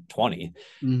run under 20.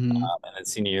 And then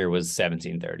senior year was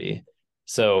 17:30.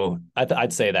 So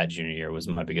I'd say that junior year was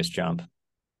my biggest jump.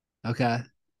 Okay.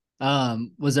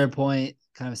 Was there a point,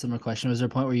 kind of a similar question, was there a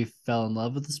point where you fell in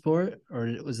love with the sport, or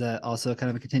was that also kind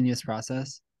of a continuous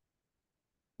process?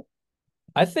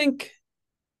 I think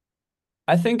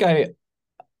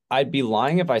I'd be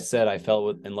lying if I said I fell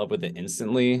in love with it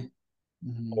instantly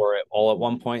or all at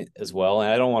one point as well.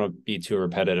 And I don't want to be too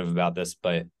repetitive about this,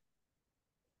 but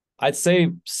I'd say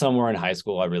somewhere in high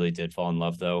school, I really did fall in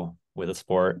love though. with a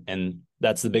sport. And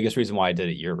that's the biggest reason why I did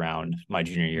it year round. My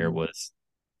junior year was,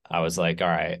 I was like, all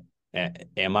right,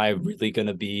 am I really going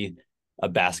to be a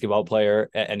basketball player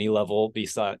at any level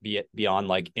beyond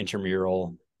like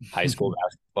intramural high school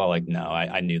basketball? Like, no,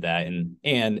 I knew that.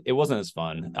 And it wasn't as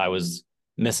fun. I was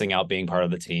missing out being part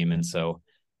of the team. And so,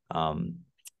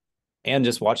 and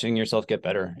just watching yourself get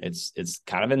better. It's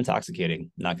kind of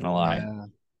intoxicating, not gonna lie. Yeah,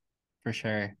 for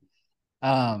sure.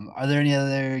 Are there any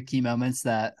other key moments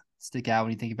that stick out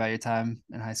when you think about your time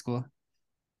in high school?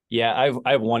 Yeah,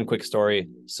 I have one quick story.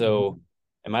 So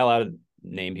am I allowed to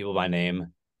name people by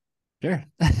name? Sure.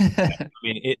 I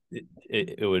mean,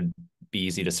 it would be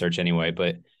easy to search anyway,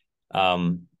 but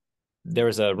there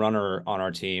was a runner on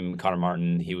our team, Connor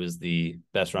Martin. He was the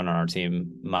best runner on our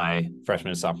team my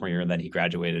freshman and sophomore year, and then he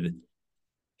graduated.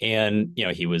 And, you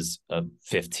know, he was a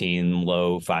 15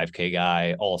 low 5K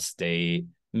guy, all state,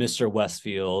 Mr.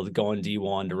 Westfield, going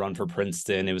D1 to run for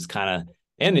Princeton. It was kind of,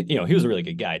 and, you know, he was a really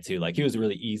good guy too. Like he was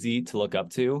really easy to look up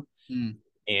to. Mm.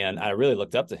 And I really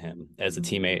looked up to him as a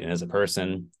teammate and as a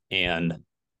person. And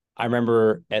I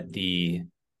remember at the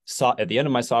end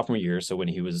of my sophomore year, so when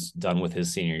he was done with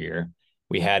his senior year,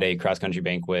 we had a cross country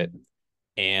banquet,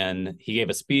 and he gave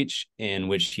a speech in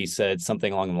which he said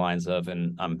something along the lines of,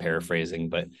 and I'm paraphrasing,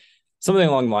 but something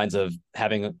along the lines of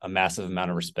having a massive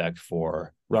amount of respect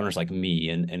for runners like me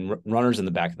and runners in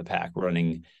the back of the pack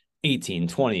running 18,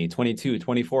 20, 22,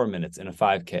 24 minutes in a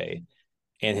 5K.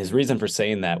 And his reason for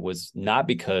saying that was not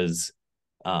because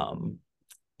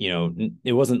you know,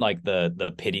 it wasn't like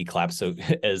the pity clap, so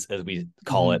as we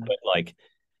call it, but like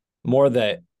more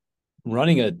that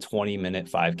running a 20-minute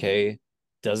 5K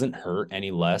doesn't hurt any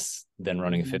less than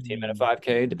running a 15-minute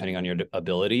 5K, depending on your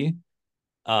ability.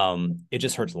 It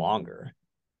just hurts longer.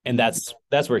 And that's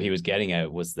where he was getting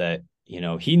at, was that, you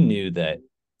know, he knew that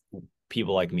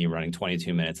people like me running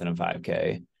 22 minutes in a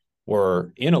 5K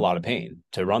were in a lot of pain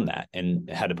to run that and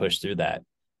had to push through that.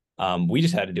 We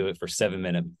just had to do it for 7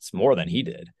 minutes more than he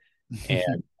did.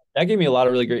 And that gave me a lot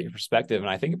of really great perspective. And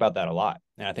I think about that a lot.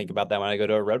 And I think about that when I go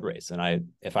to a road race. And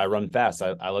if I run fast,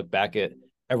 I look back at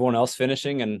everyone else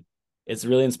finishing, and it's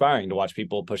really inspiring to watch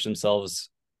people push themselves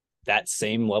that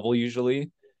same level usually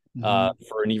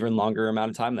for an even longer amount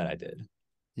of time than I did.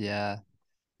 Yeah.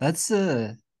 That's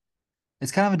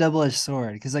it's kind of a double-edged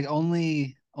sword, because like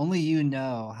only you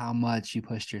know how much you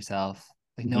pushed yourself.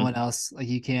 Like no one else, like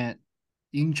you can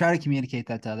try to communicate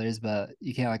that to others, but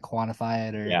you can't like quantify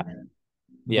it or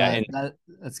yeah.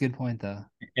 That's a good point though.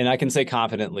 And I can say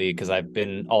confidently, because I've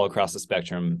been all across the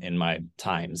spectrum in my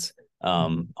times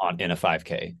in a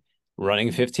 5K. Running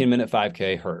a 15-minute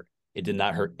 5K hurt. It did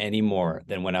not hurt any more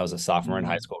than when I was a sophomore in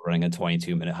high school running a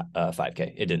 22-minute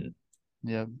 5K. It didn't.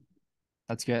 Yep.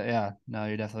 That's good. Yeah. No,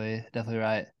 you're definitely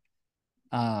right.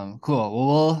 Cool. Well,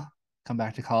 we'll come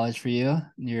back to college for you,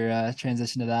 your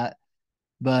transition to that.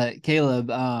 But Caleb,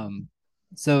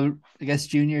 so I guess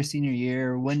junior, senior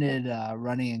year, when did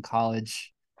running in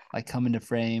college like come into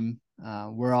frame?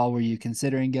 Where all were you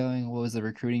considering going? What was the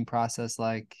recruiting process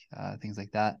like? Things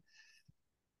like that.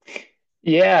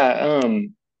 Yeah.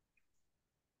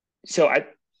 So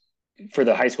for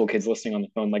the high school kids listening on the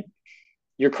phone, like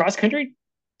your cross country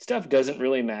stuff doesn't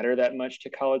really matter that much to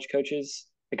college coaches,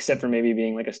 except for maybe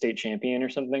being like a state champion or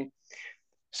something.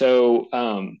 So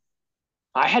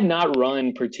I had not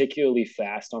run particularly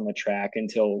fast on the track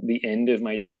until the end of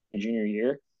my junior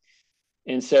year.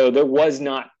 And so there was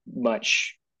not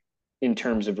much in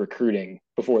terms of recruiting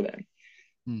before then.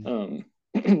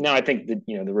 Now I think that,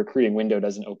 you know, the recruiting window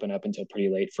doesn't open up until pretty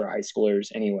late for high schoolers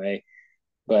anyway.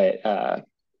 But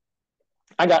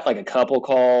I got like a couple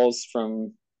calls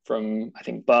from I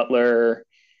think Butler,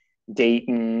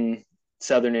 Dayton,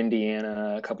 Southern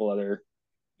Indiana, a couple other,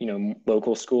 you know,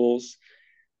 local schools.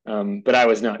 But I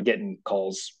was not getting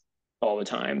calls all the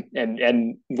time,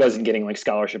 and wasn't getting like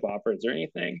scholarship offers or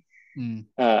anything.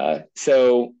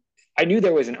 So I knew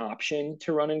there was an option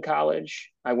to run in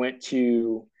college. I went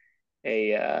to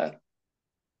I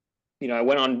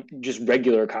went on just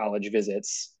regular college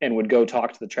visits and would go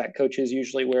talk to the track coaches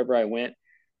usually wherever I went.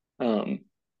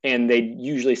 And they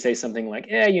usually say something like,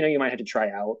 "Yeah, you know, you might have to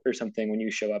try out or something when you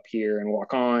show up here and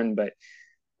walk on," but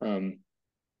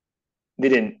they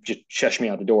didn't just shush me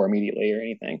out the door immediately or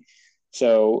anything.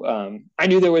 So I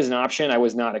knew there was an option. I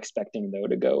was not expecting though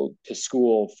to go to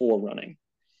school for running.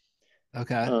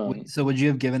 Okay. So would you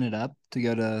have given it up to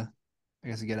go to, I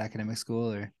guess, a good academic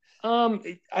school, or?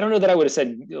 I don't know that I would have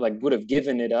said like would have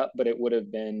given it up, but it would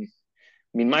have been.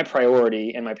 I mean, my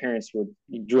priority, and my parents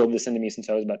drilled this into me since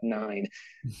I was about 9,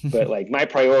 but like my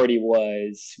priority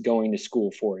was going to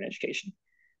school for an education.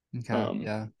 Okay.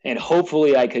 Yeah. And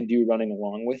hopefully I could do running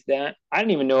along with that. I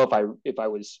didn't even know if I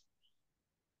was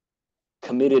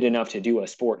committed enough to do a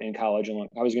sport in college.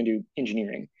 I was going to do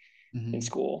engineering in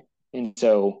school, and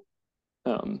so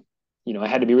I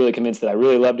had to be really convinced that I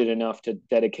really loved it enough to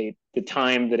dedicate the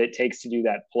time that it takes to do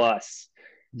that, plus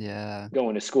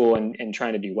going to school and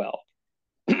trying to do well.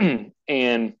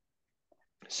 And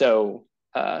so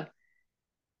I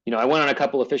went on a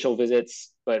couple official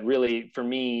visits, but really for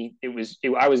me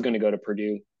I was going to go to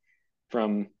Purdue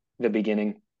from the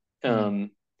beginning.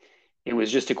 It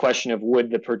was just a question of, would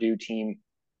the Purdue team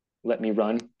let me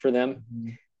run for them?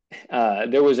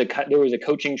 There was a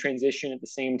coaching transition at the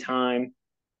same time,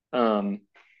 and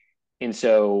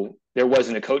so there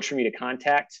wasn't a coach for me to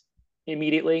contact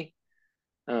immediately.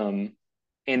 And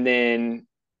then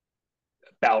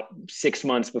about 6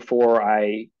 months before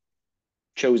I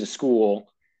chose a school,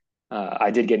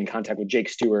 I did get in contact with Jake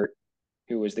Stewart,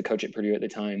 who was the coach at Purdue at the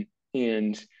time,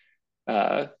 and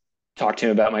talked to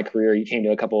him about my career. He came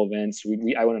to a couple events.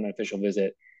 I went on an official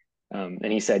visit,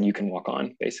 and he said, "You can walk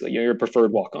on. Basically, you're your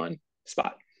preferred walk on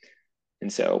spot."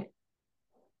 And so,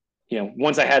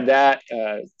 once I had that,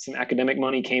 some academic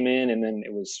money came in, and then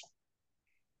it was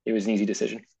an easy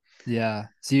decision. Yeah.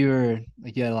 So you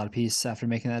had a lot of peace after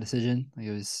making that decision. Like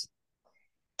it was.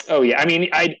 Oh yeah, I mean,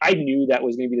 I knew that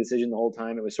was going to be the decision the whole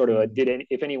time. It was sort of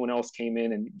if anyone else came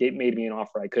in and made me an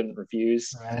offer, I couldn't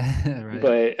refuse. Right.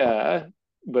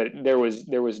 But there was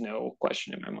no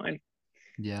question in my mind.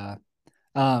 Yeah.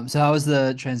 So how was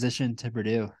the transition to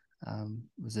Purdue?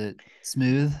 Was it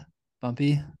smooth,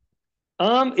 bumpy?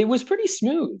 It was pretty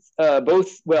smooth.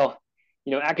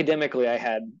 Academically, I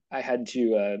had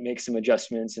to make some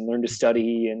adjustments and learn to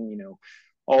study, and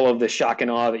all of the shock and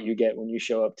awe that you get when you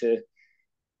show up to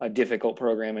a difficult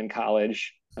program in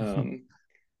college.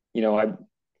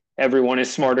 Everyone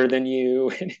is smarter than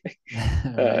you.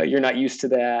 Right. You're not used to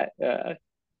that.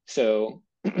 So,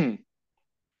 I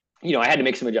had to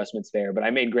make some adjustments there, but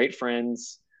I made great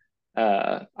friends.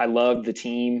 I loved the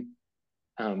team.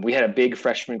 We had a big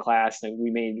freshman class, and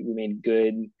we made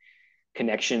good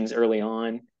connections early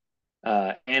on.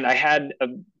 And I had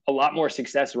a lot more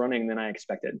success running than I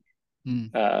expected.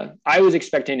 I was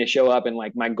expecting to show up and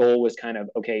my goal was kind of,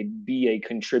 okay, be a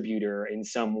contributor in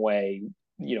some way,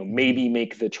 maybe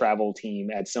make the travel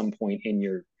team at some point in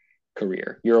your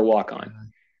career. You're a walk-on,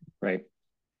 right?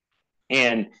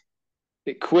 And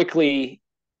quickly,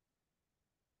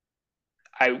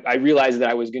 I realized that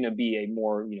I was going to be a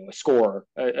more, a scorer,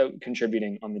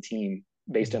 contributing on the team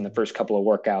based on the first couple of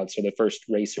workouts or the first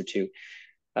race or two.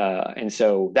 And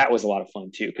so that was a lot of fun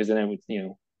too, because then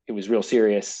it was real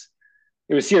serious.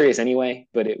 It was serious anyway,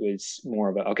 but it was more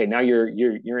of okay, now you're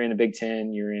in a Big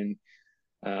Ten, you're in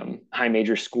high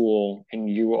major school, and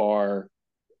your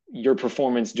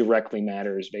performance directly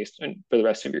matters for the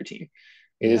rest of your team.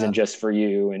 It isn't just for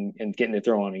you and getting to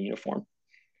throw on a uniform.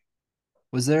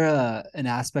 Was there an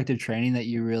aspect of training that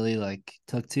you really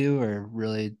took to, or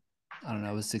really, I don't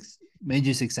know, made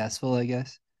you successful, I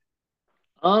guess?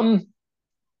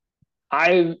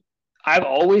 I've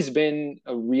always been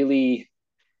a really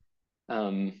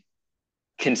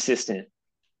consistent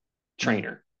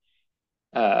trainer.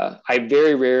 I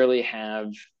very rarely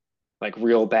have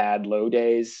real bad low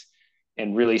days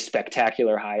and really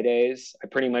spectacular high days. I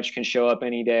pretty much can show up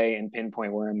any day and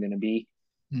pinpoint where I'm going to be,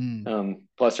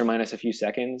 plus or minus a few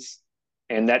seconds.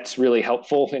 And that's really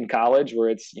helpful in college, where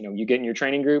it's, you get in your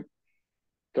training group,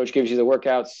 coach gives you the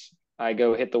workouts, I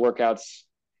go hit the workouts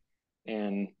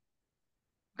and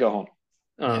go home.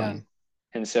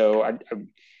 And so I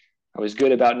was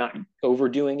good about not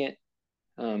overdoing it,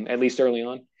 at least early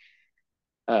on.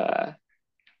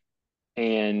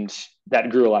 And that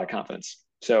grew a lot of confidence.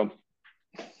 So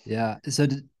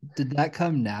did that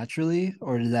come naturally,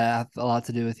 or did that have a lot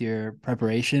to do with your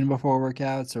preparation before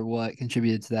workouts, or what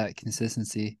contributed to that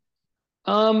consistency?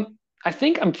 I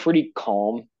think I'm a pretty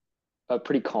calm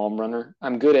runner.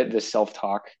 I'm good at the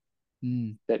self-talk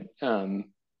that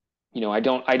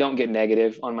I don't get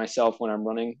negative on myself when I'm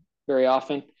running very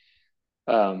often,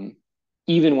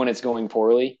 even when it's going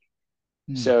poorly.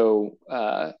 So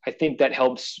I think that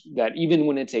helps, that even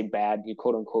when it's a bad,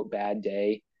 quote unquote, bad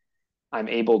day, I'm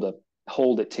able to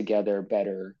hold it together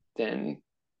better than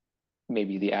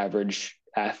maybe the average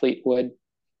athlete would.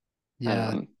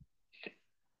 I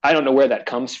don't know where that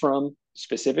comes from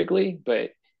specifically,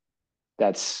 but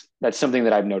that's something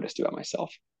that I've noticed about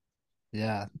myself.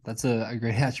 Yeah, that's a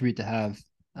great attribute to have,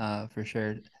 for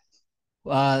sure.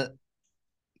 Can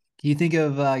you think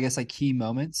of, I guess, key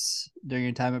moments during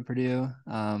your time at Purdue?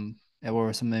 And what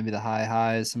were some, maybe the high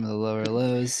highs, some of the lower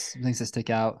lows, some things that stick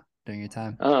out during your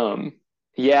time?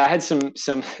 Yeah, I had some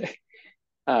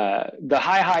the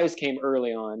high highs came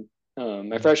early on.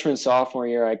 My freshman sophomore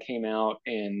year, I came out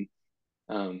and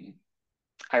um,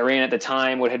 I ran at the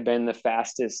time what had been the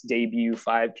fastest debut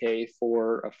 5K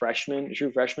for a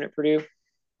true freshman at Purdue,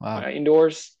 Wow.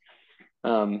 indoors.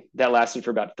 That lasted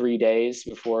for about 3 days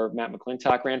before Matt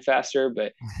McClintock ran faster,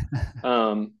 but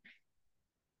um,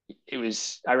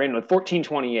 I ran with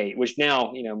 14:28, which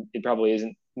now it probably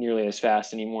isn't nearly as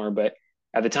fast anymore, but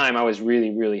at the time I was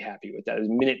really really happy with that. It was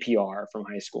minute PR from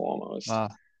high school almost. Wow.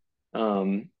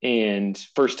 And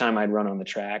first time I'd run on the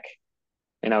track,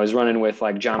 and I was running with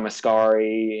like John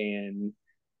Mascari and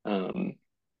um,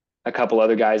 a couple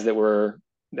other guys that were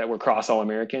cross All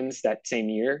Americans that same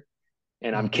year,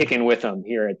 and I'm Mhm. kicking with them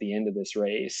here at the end of this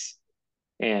race,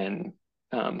 and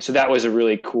so that was a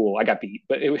really cool. I got beat,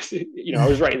 but it was I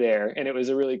was right there, and it was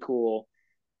a really cool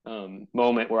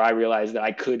moment where I realized that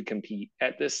I could compete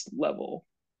at this level.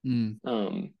 Mm.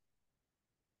 Um,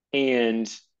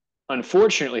 and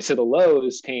unfortunately, so the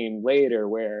lows came later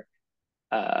where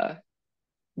uh,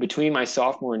 between my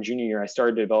sophomore and junior year, I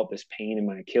started to develop this pain in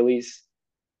my Achilles.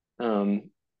 Um,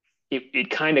 it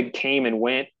kind of came and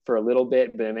went for a little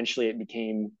bit, but eventually it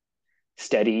became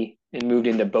steady and moved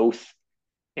into both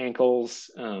ankles.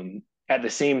 At the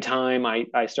same time,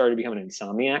 I started becoming an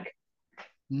insomniac.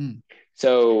 Mm.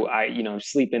 So I'm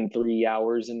sleeping 3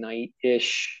 hours a night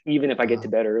ish, even if I get to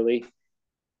Wow. bed early.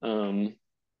 Um,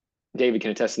 David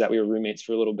can attest to that. We were roommates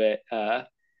for a little bit.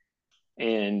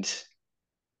 And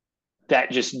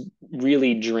that just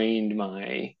really drained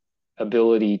my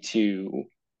ability to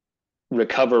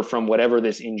recover from whatever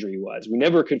this injury was. We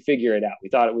never could figure it out. We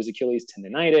thought it was Achilles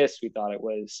tendonitis. We thought it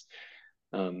was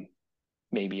um,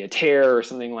 maybe a tear or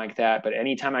something like that. But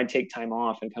anytime I'd take time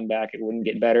off and come back, it wouldn't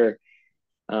get better.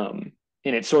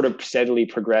 And it sort of steadily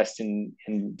progressed and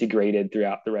degraded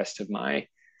throughout the rest of my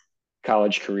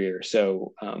college career.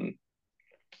 So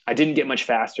I didn't get much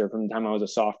faster from the time I was a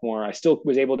sophomore. I still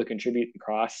was able to contribute in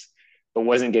cross, but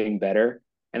wasn't getting better.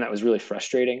 And that was really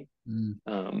frustrating.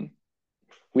 Mm.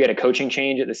 We had a coaching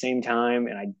change at the same time,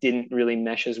 and I didn't really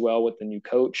mesh as well with the new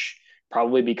coach,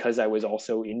 probably because I was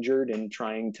also injured and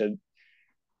trying to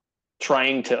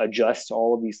adjust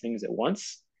all of these things at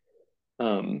once.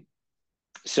 Um,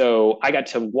 so I got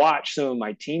to watch some of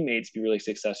my teammates be really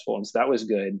successful, and so that was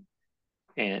good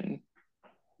and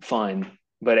fun.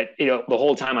 But the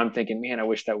whole time I'm thinking, man, I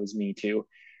wish that was me too.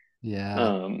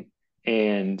 Yeah.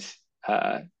 And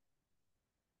uh,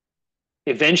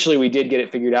 eventually we did get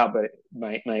it figured out, but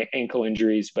my ankle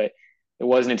injuries, but it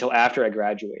wasn't until after I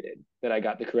graduated that I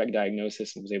got the correct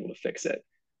diagnosis and was able to fix it.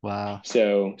 Wow.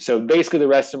 So basically the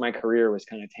rest of my career was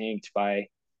kind of tanked by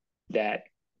that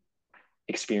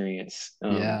experience.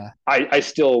 Yeah. I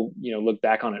still, look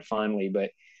back on it fondly, but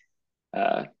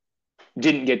uh,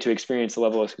 didn't get to experience the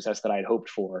level of success that I had hoped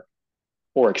for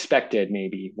or expected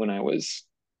maybe when I was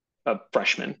a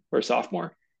freshman or a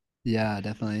sophomore. Yeah,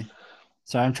 definitely.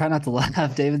 Sorry, I'm trying not to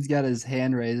laugh. David's got his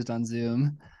hand raised on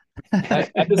Zoom. I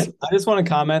just want to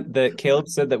comment that Caleb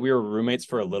said that we were roommates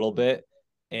for a little bit,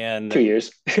 and 2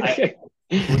 years. I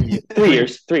 3 years. 3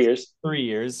 years. 3 years. 3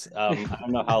 years. I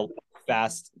don't know how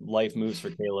fast life moves for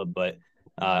Caleb, but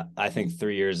I think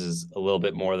 3 years is a little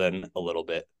bit more than a little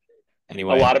bit. A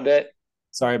Anyway, lot of it.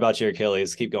 sorry about your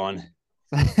Achilles. Keep going.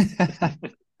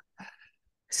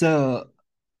 So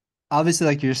obviously,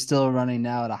 like you're still running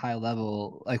now at a high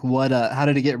level. Like what how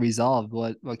did it get resolved?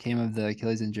 What came of the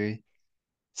Achilles injury?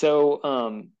 So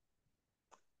end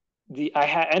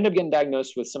up getting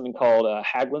diagnosed with something called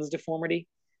Haglund's deformity,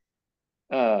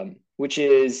 which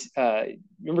is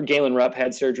remember Galen Rupp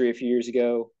had surgery a few years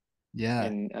ago, Yeah.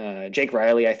 and Jake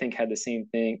Riley I think had the same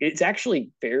thing. It's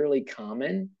actually fairly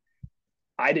common.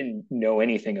 I didn't know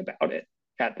anything about it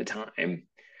at the time,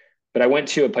 but I went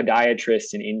to a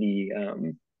podiatrist in Indy,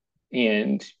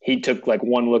 and he took like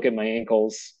one look at my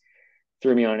ankles,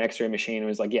 threw me on an X-ray machine, and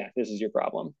was like, "Yeah, this is your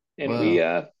problem." And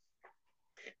Whoa.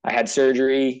 I had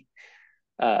surgery.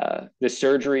 The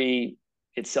surgery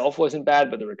itself wasn't bad,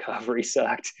 but the recovery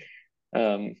sucked.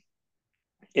 Um,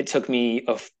 it took me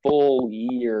a full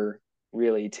year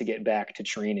really to get back to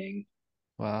training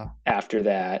Wow. after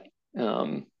that.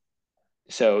 Um,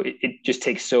 so it just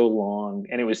takes so long,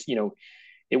 and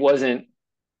it wasn't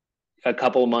a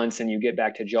couple of months and you get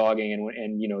back to jogging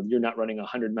and you're not running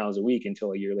 100 miles a week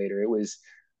until a year later.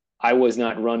 I was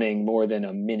not running more than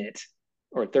a minute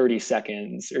or 30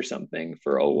 seconds or something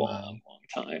for a Wow.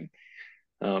 long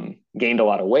time. Gained a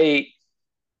lot of weight,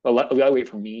 a lot of weight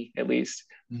for me at least,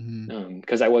 Hmm.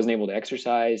 because I wasn't able to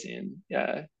exercise, and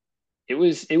it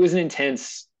was an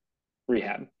intense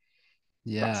rehab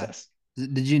Yeah. process.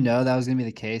 Did you know that was gonna be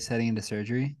the case heading into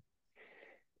surgery?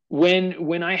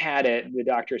 when I had it, the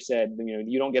doctor said,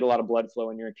 you don't get a lot of blood flow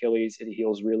in your Achilles. It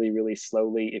heals really, really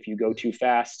slowly. If you go too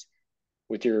fast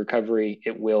with your recovery,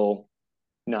 it will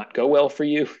not go well for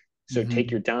you. So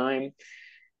take your time.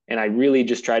 And I really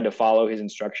just tried to follow his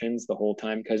instructions the whole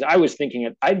time, because I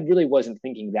really wasn't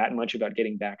thinking that much about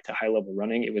getting back to high level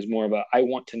running. It was more of I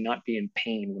want to not be in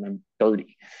pain when I'm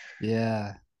 30.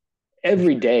 Yeah.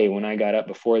 Every day when I got up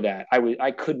before that,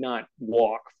 I could not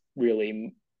walk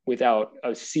really without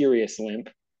a serious limp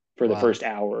for the first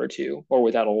hour or two, or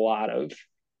without a lot of,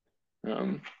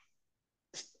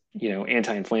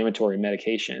 anti-inflammatory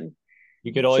medication.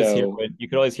 You could always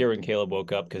hear when Caleb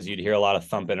woke up, because you'd hear a lot of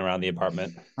thumping around the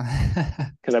apartment.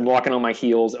 Because I'm walking on my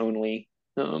heels only.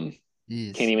 Can't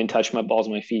even touch my balls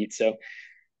of my feet. So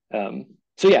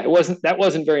yeah, that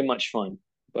wasn't very much fun,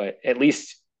 but at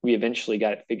least we eventually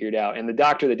got it figured out. And the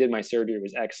doctor that did my surgery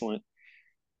was excellent.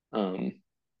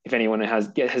 If anyone has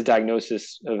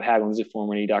diagnosis of Haglund's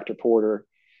deformity, Dr. Porter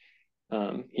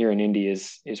here in Indy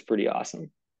is pretty awesome.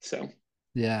 So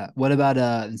yeah. What about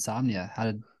insomnia?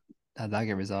 How'd that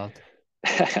get resolved?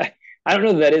 I don't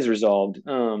know that is resolved.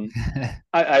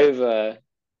 I've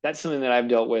that's something that I've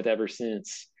dealt with ever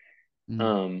since.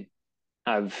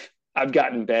 I've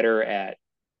gotten better at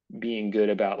being good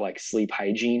about like sleep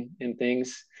hygiene and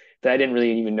things that I didn't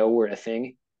really even know were a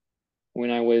thing when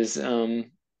I was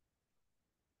in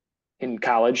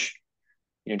college.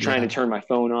 Trying to turn my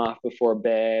phone off before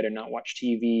bed and not watch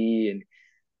TV,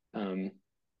 and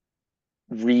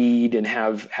read and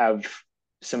have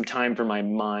some time for my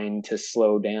mind to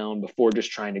slow down before just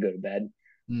trying to go to bed.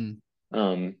 And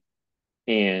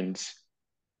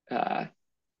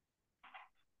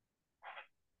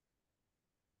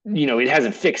it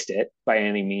hasn't fixed it by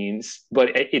any means, but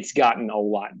it's gotten a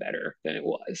lot better than it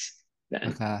was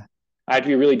then. Okay. I have to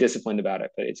be really disciplined about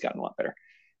it, but it's gotten a lot better.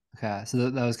 Okay. So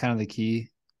that was kind of the key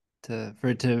for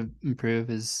it to improve,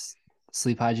 is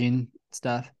sleep hygiene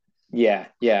stuff. Yeah.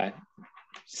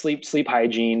 Sleep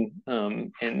hygiene,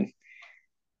 and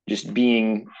just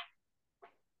being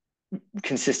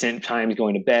consistent times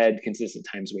going to bed, consistent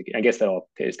times waking. I guess that all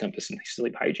is encompassed in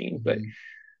sleep hygiene, but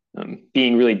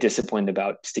being really disciplined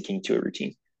about sticking to a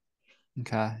routine.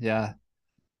 Okay. Yeah.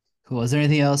 Cool. Is there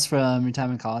anything else from your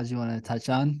time in college you want to touch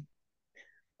on?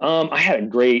 I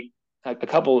had a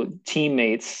couple of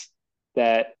teammates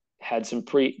that had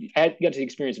I got to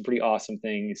experience some pretty awesome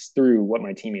things through what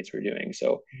my teammates were doing.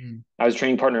 So I was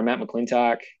training partner Matt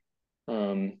McClintock,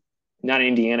 not an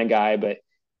Indiana guy, but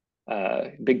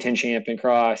Big Ten champ in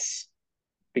cross,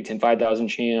 Big Ten 5,000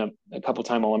 champ, a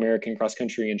couple-time All-American cross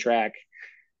country and track,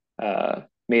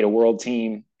 made a world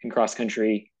team in cross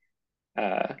country.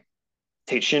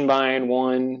 Tate Shinbine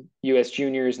won U.S.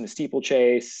 juniors in the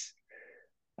steeplechase.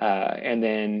 And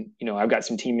then, I've got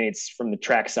some teammates from the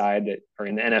track side that are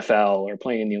in the NFL or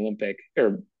playing in the Olympic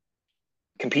or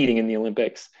competing in the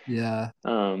Olympics. Yeah.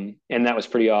 And that was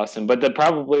pretty awesome. But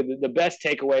probably the best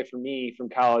takeaway for me from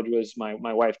college was my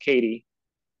wife, Katie.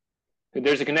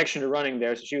 There's a connection to running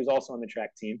there. So she was also on the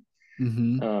track team,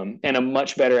 and a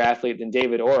much better athlete than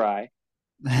David or I.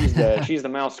 She's the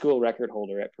Mouse School record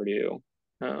holder at Purdue.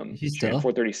 She's still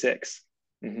 436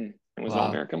 and was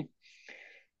All-American.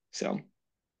 So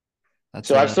I've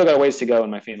still got a ways to go in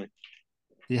my family.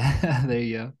 Yeah, there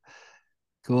you go.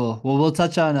 Cool. Well, we'll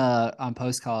touch on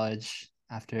post college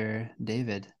after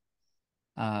David.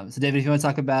 So David, if you want to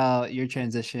talk about your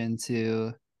transition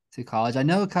to college, I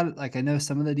know I know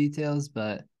some of the details,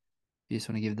 but you just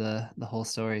want to give the whole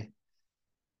story.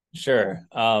 Sure.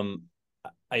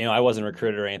 I wasn't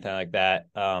recruited or anything like that.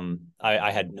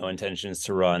 I had no intentions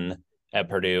to run at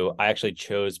Purdue. I actually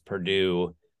chose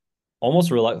Purdue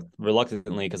almost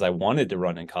reluctantly because I wanted to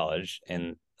run in college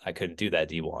and I couldn't do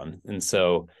that D1. And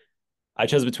so I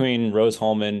chose between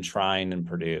Rose-Hulman, Trine, and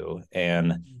Purdue.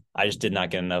 And I just did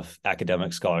not get enough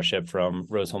academic scholarship from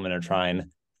Rose-Hulman or Trine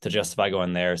to justify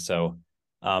going there. So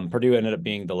Purdue ended up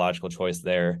being the logical choice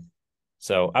there.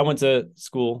 So I went to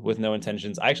school with no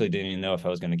intentions. I actually didn't even know if I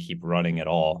was going to keep running at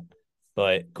all.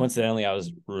 But coincidentally, I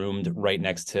was roomed right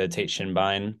next to Tate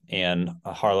Shinbine and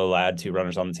Harlow Ladd, two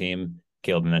runners on the team.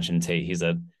 Caleb mentioned Tate. He's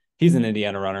an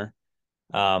Indiana runner,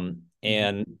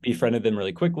 and befriended them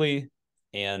really quickly,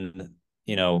 and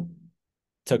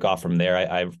took off from there.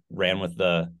 I ran with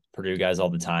the Purdue guys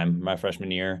all the time my freshman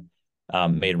year,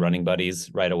 made running buddies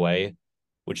right away,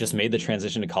 which just made the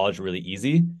transition to college really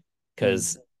easy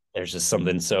because there's just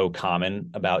something so common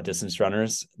about distance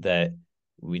runners that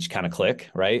we just kind of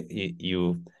click, right?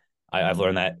 I've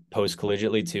learned that post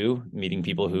collegiately too, meeting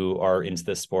people who are into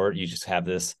this sport. You just have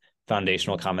this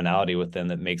foundational commonality with them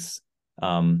that makes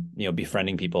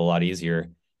befriending people a lot easier.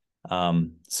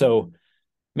 So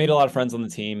made a lot of friends on the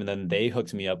team, and then they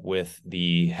hooked me up with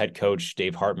the head coach,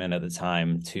 Dave Hartman, at the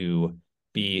time to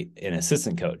be an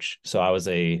assistant coach. So I was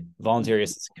a voluntary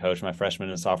assistant coach my freshman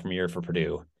and sophomore year for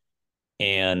Purdue.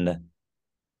 And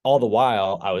all the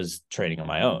while I was training on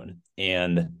my own.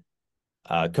 And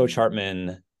Coach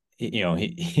Hartman,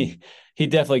 he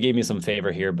definitely gave me some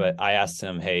favor here, but I asked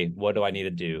him, hey, what do I need to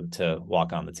do to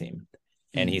walk on the team?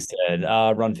 And he said,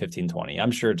 run 15:20.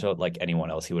 I'm sure to like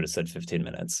anyone else, he would have said 15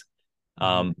 minutes.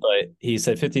 But he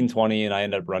said 15:20, and I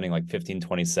ended up running like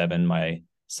 15:27 my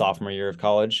sophomore year of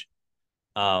college.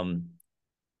 And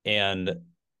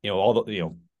all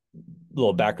the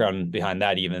little background behind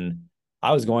that, even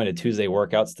I was going to Tuesday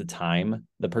workouts to time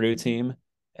the Purdue team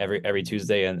every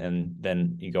Tuesday, and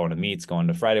then you go into meets, going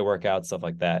to Friday workouts, stuff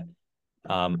like that.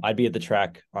 I'd be at the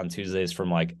track on Tuesdays from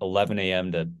like 11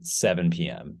 a.m. to 7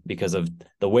 p.m. because of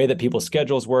the way that people's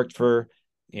schedules worked for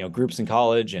groups in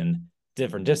college and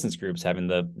different distance groups, having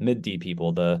the mid D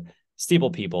people, the steeple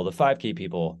people, the 5K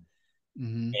people.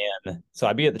 Mm-hmm. And so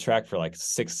I'd be at the track for like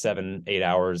 6, 7, 8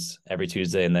 hours every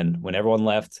Tuesday. And then when everyone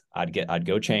left, I'd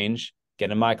go change,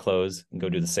 get in my clothes, and go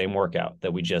do the same workout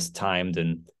that we just timed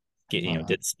and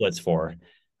did splits for.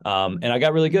 And I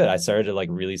got really good. I started to like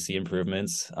really see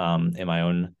improvements in my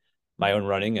own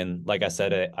running. And like I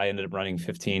said, I ended up running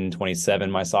 15:27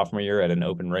 my sophomore year at an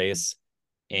open race,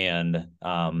 and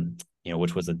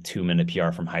which was a 2-minute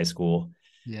PR from high school.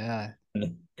 Yeah.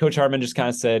 And Coach Hartman just kind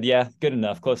of said, yeah, good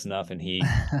enough, close enough. And he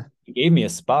gave me a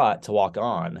spot to walk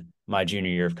on my junior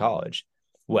year of college.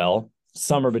 Well,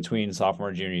 summer between sophomore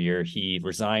and junior year, he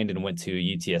resigned and went to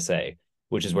UTSA,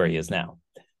 which is where he is now.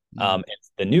 And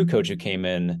the new coach who came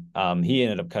in, he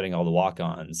ended up cutting all the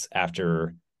walk-ons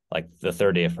after like the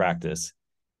third day of practice.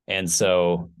 And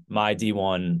so my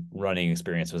D1 running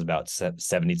experience was about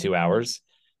 72 hours.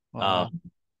 Wow.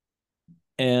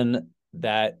 And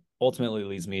that ultimately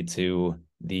leads me to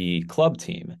the club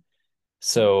team.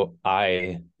 So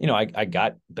I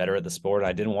got better at the sport.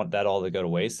 I didn't want that all to go to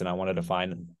waste, and I wanted to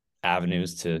find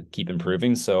avenues to keep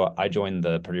improving. So I joined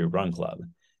the Purdue Run Club,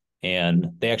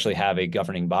 and they actually have a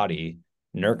governing body,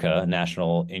 NERCA,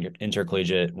 National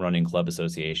Intercollegiate Running Club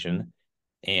Association,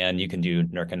 and you can do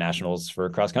NERCA nationals for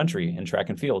cross country and track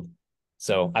and field.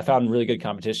 So I found really good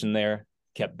competition there,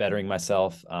 kept bettering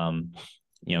myself.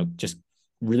 Just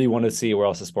really wanted to see where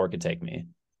else the sport could take me.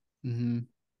 Mm-hmm.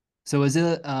 So was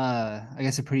it, I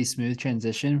guess, a pretty smooth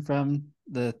transition from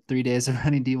the 3 days of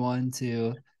running D1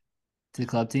 to the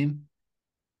club team?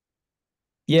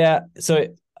 Yeah, so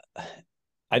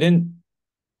I didn't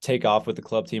take off with the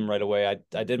club team right away.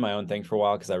 I did my own thing for a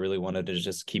while because I really wanted to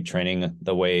just keep training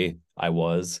the way I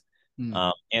was.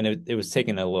 And it was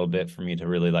taking a little bit for me to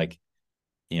really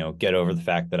get over the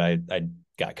fact that I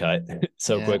got cut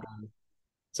so quick.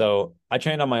 So I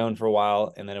trained on my own for a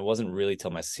while, and then it wasn't really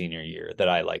till my senior year that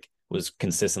I was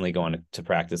consistently going to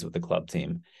practice with the club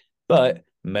team. But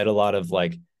met a lot of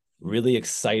really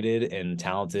excited and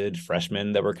talented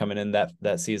freshmen that were coming in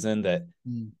that season that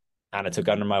kind of took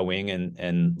under my wing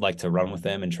and liked to run with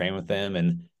them and train with them.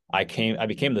 And I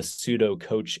became the pseudo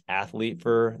coach athlete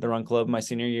for the run club my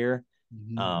senior year.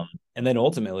 And then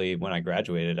ultimately when I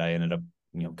graduated, I ended up,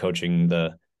 coaching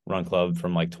the run club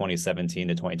from 2017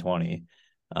 to 2020.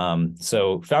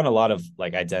 So found a lot of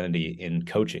identity in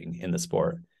coaching in the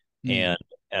sport, and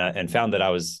found that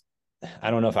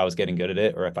I don't know if I was getting good at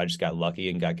it or if I just got lucky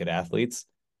and got good athletes,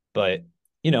 but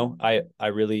I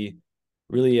really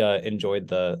enjoyed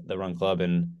the run club.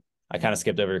 And I kind of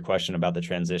skipped over your question about the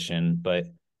transition, but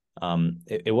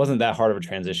it wasn't that hard of a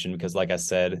transition because, like I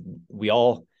said,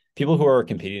 people who are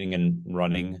competing and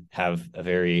running have a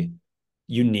very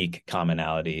unique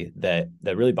commonality that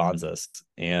really bonds us.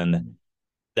 And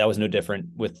that was no different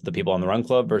with the people on the run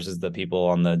club versus the people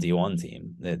on the D1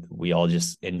 team, that we all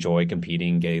just enjoy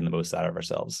competing, getting the most out of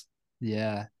ourselves.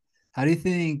 Yeah. How do you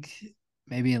think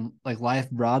maybe in life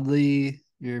broadly,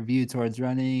 your view towards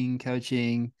running,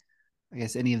 coaching, I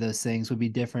guess any of those things would be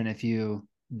different if you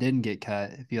didn't get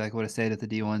cut, if you would have stayed at the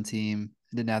D1 team,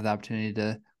 didn't have the opportunity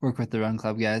to work with the run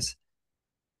club guys?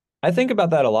 I think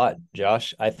about that a lot,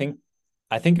 Josh. I think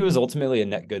it was ultimately a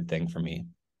net good thing for me.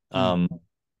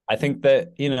 I think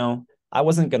that, I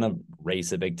wasn't going to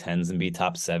race at Big Tens and be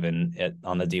top 7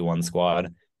 on the D1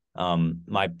 squad.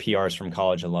 My PRs from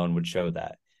college alone would show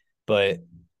that. But,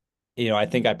 I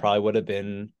think I probably would have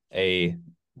been a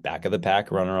back of the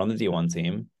pack runner on the D1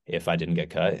 team if I didn't get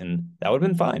cut. And that would have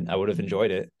been fine. I would have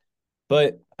enjoyed it.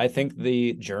 But I think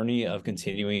the journey of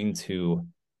continuing to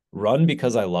run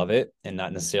because I love it and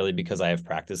not necessarily because I have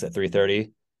practice at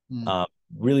 3:30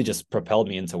 really just propelled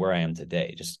me into where I am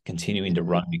today, just continuing to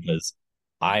run because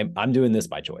I'm doing this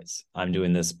by choice. I'm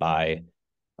doing this by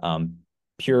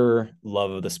pure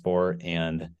love of the sport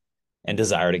and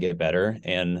desire to get better.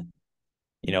 And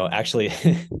actually,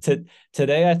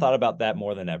 today I thought about that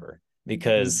more than ever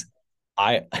because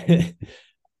I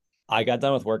I got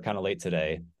done with work kind of late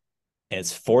today, and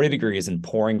it's 40 degrees and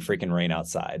pouring freaking rain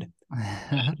outside.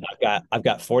 I've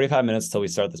got 45 minutes till we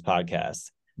start this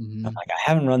podcast. Mm-hmm. I'm like, I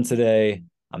haven't run today.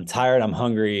 I'm tired. I'm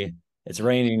hungry. It's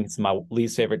raining. It's my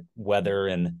least favorite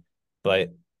weather.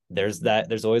 But there's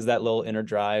always that little inner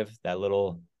drive, that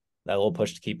little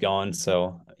push to keep going.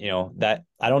 So, that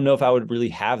I don't know if I would really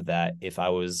have that if I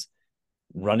was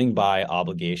running by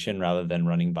obligation rather than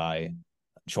running by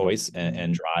choice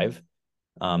and drive.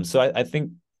 So I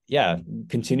think, yeah,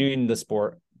 continuing the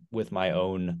sport with my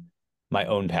own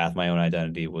path, my own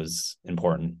identity was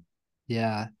important.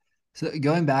 Yeah. So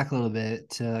going back a little bit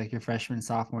to like your freshman,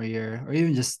 sophomore year, or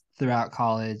even just throughout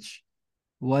college,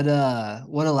 what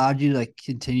allowed you to like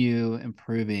continue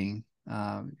improving?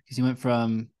 Because you went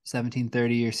from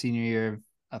 1730 your senior year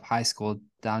of high school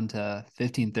down to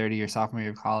 1530 your sophomore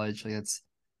year of college. Like it's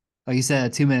like you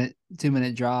said, a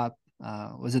 2-minute drop.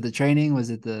 Was it the training? Was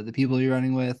it the people you're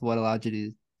running with? What allowed you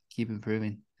to keep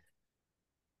improving?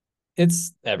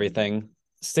 It's everything.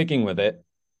 Sticking with it.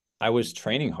 I was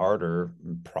training harder,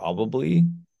 probably.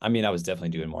 I mean, I was definitely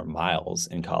doing more miles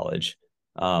in college.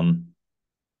 Um,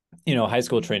 High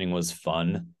school training was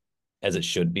fun as it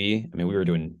should be. I mean, we were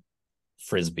doing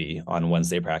frisbee on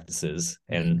Wednesday practices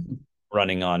and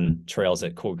running on trails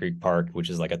at Cool Creek Park, which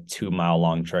is like a 2 mile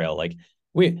long trail. Like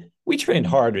we trained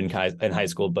hard in high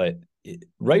school, but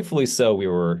rightfully so, we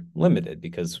were limited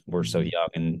because we're so young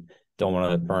and don't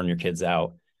want to burn your kids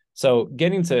out. So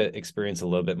getting to experience a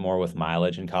little bit more with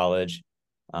mileage in college,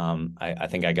 I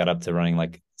think I got up to running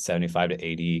like 75 to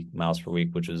 80 miles per week,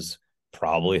 which was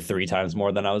probably 3 times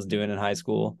more than I was doing in high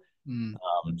school.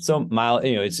 So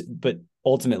but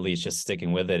ultimately it's just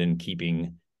sticking with it and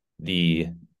keeping the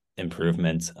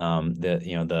improvement,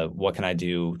 the what can I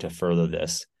do to further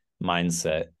this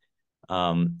mindset.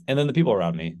 And then the people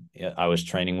around me, I was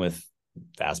training with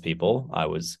fast people. I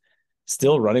was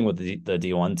still running with the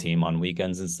D1 team on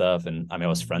weekends and stuff. And I mean, I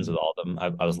was friends with all of them.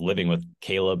 I was living with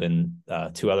Caleb and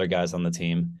 2 other guys on the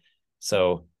team.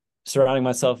 So surrounding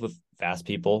myself with fast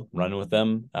people, running with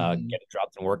them, getting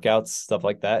dropped in workouts, stuff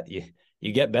like that.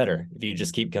 You get better if you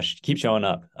just keep showing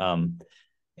up.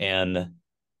 And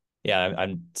yeah,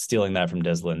 I'm stealing that from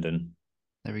Des Linden.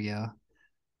 There we go.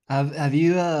 Have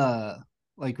you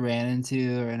like ran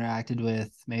into or interacted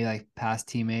with maybe like past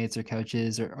teammates or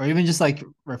coaches or even just like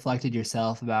reflected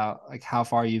yourself about like how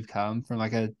far you've come from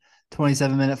like a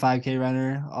 27-minute 5K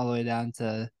runner all the way down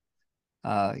to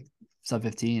like sub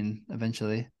 15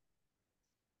 eventually?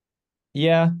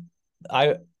 Yeah,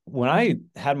 when I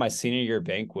had my senior year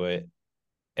banquet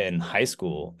in high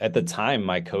school, at the time,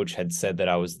 my coach had said that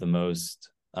I was the most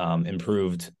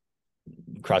improved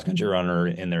cross country runner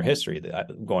in their history.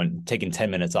 Taking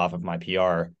 10 minutes off of my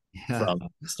PR from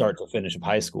start to finish of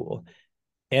high school.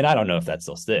 And I don't know if that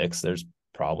still sticks. There's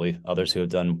probably others who have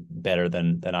done better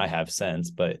than I have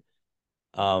since, but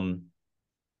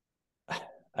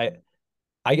I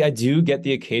do get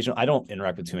the occasional. I don't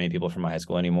interact with too many people from my high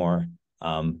school anymore.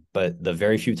 But the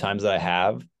very few times that I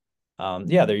have,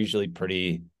 yeah, they're usually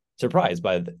pretty surprised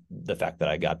by the fact that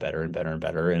I got better and better and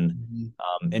better. And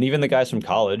even the guys from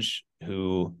college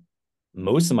who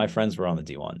most of my friends were on the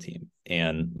D1 team,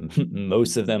 and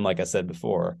most of them, like I said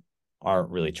before,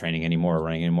 aren't really training anymore or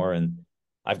running anymore. And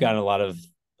I've gotten a lot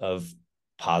of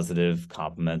positive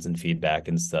compliments and feedback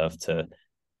and stuff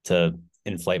to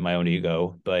inflate my own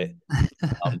ego, but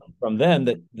from them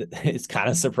that it's kind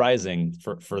of surprising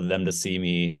for them to see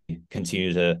me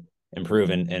continue to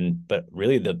improve but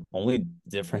really the only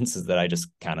difference is that I just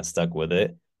kind of stuck with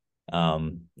it.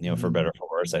 For better or for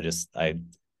worse,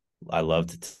 I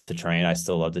loved to train. I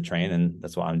still love to train, and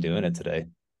that's why I'm doing it today.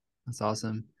 That's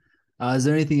awesome. Is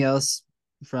there anything else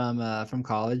from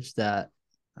college that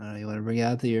I don't know you want to bring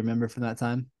out that you remember from that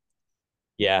time?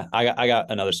 Yeah, I got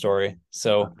another story.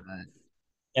 So,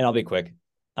 and I'll be quick.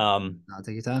 I'll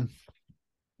take your time.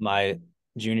 My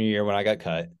junior year when I got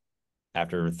cut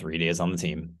after 3 days on the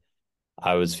team,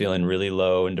 I was feeling really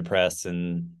low and depressed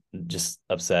and just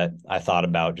upset. I thought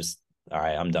about just, all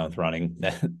right, I'm done with running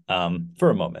for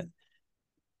a moment.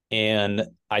 And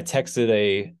I texted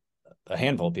a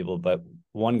handful of people, but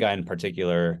one guy in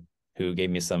particular who gave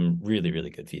me some really,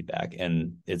 really good feedback.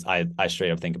 And I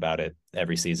straight up think about it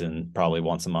every season, probably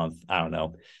once a month. I don't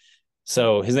know.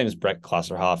 So his name is Brett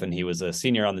Klosterhoff, and he was a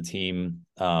senior on the team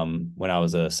when I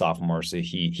was a sophomore. So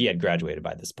he had graduated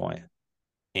by this point.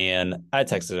 And I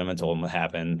texted him and told him what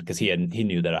happened because he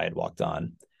knew that I had walked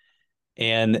on.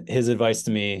 And his advice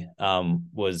to me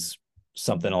was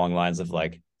something along the lines of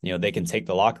like, they can take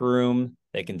the locker room,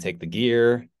 they can take the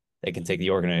gear, they can take the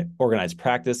organized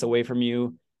practice away from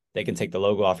you, they can take the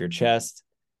logo off your chest,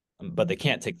 but they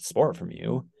can't take the sport from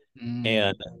you.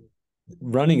 And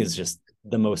running is just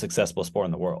the most accessible sport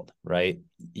in the world, right?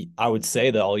 I would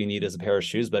say that all you need is a pair of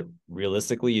shoes, but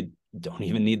realistically, you don't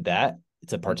even need that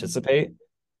to participate.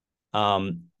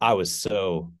 I was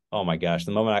so, oh my gosh,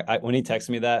 the moment when he texted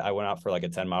me that, I went out for like a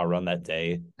 10-mile run that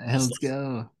day. Let's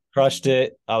go. Crushed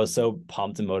it. I was so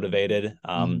pumped and motivated.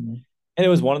 And it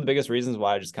was one of the biggest reasons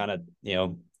why I just kind of,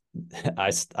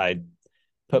 I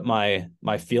put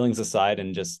my feelings aside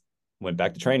and just went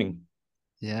back to training.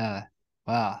 Yeah.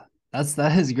 Wow.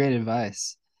 That is great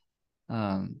advice.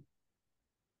 Wow.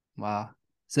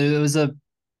 So it was a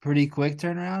pretty quick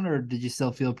turnaround, or did you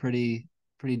still feel pretty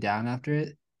down after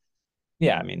it?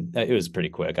 Yeah, I mean, it was pretty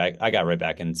quick. I got right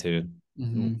back into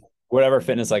whatever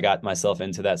fitness I got myself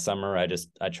into that summer. I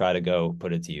try to go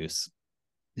put it to use.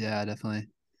 Yeah, definitely.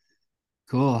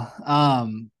 Cool.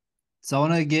 So I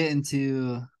want to get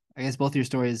into, I guess, both your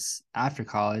stories after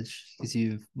college, because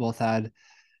you've both had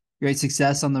great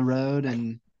success on the road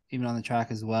and even on the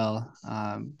track as well.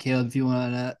 Caleb, if you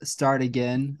want to start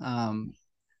again,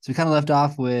 so we kind of left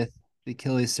off with the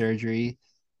Achilles surgery.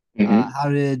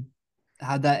 How'd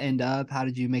that end up? How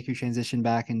did you make your transition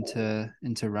back into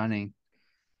running?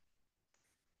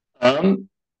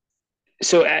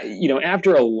 So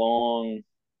after a long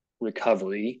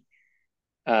recovery,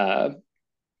 the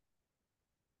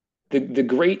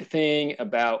great thing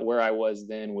about where I was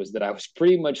then was that I was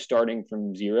pretty much starting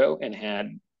from zero and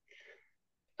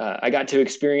I got to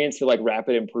experience the like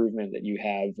rapid improvement that you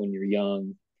have when you're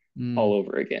young all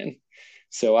over again.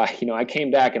 So I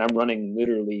came back and I'm running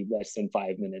literally less than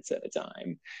 5 minutes at a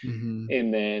time.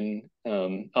 And then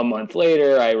a month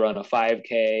later, I run a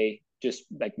 5K, just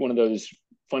like one of those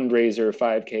fundraiser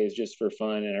 5Ks just for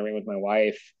fun. And I ran with my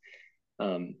wife,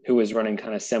 who was running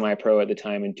kind of semi-pro at the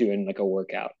time and doing like a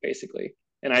workout basically.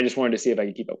 And I just wanted to see if I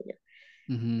could keep up with her.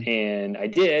 And I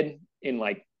did in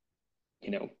like,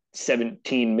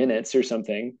 17 minutes or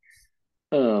something,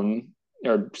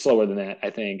 or slower than that, I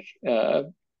think.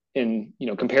 And,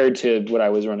 compared to what I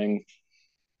was running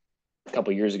a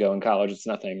couple of years ago in college, it's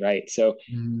nothing, right? So,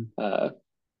 but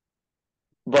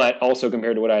also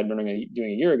compared to what I had been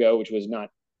doing a year ago, which was not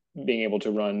being able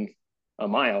to run a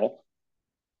mile,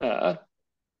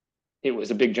 it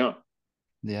was a big jump.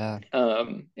 Yeah.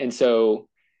 And so,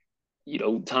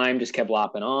 time just kept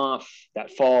lopping off.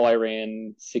 That fall, I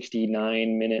ran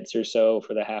 69 minutes or so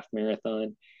for the half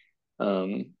marathon.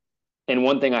 And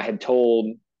one thing I had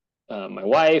told my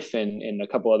wife and a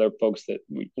couple other folks that,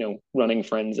 running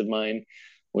friends of mine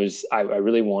was I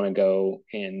really want to go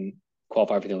and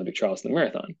qualify for the Olympic trials in the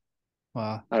marathon.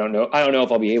 Wow. I don't know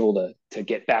if I'll be able to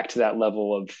get back to that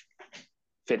level of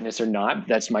fitness or not.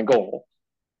 That's my goal.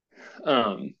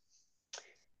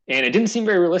 And it didn't seem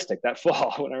very realistic that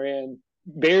fall when I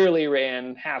barely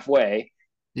ran halfway.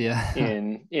 Yeah.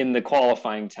 in the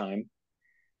qualifying time,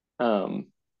 or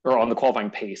on the qualifying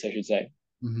pace, I should say.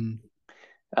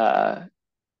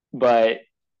 But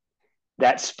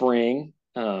that spring,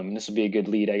 this would be a good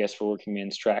lead, I guess, for Working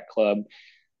Man's Track Club.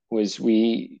 Was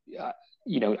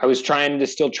I was trying to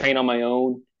still train on my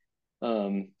own,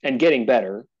 and getting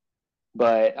better,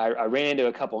 but I ran into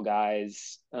a couple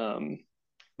guys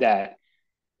that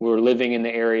were living in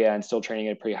the area and still training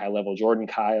at a pretty high level. Jordan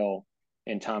Kyle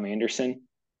and Tom Anderson.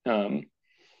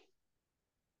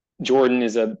 Jordan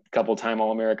is a couple-time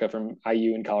All-America from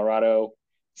IU in Colorado,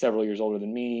 several years older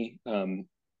than me.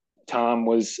 Tom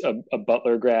was a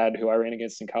Butler grad who I ran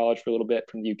against in college for a little bit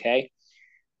from the UK.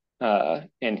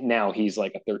 And now he's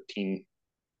like a 13-20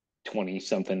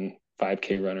 something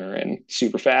 5K runner and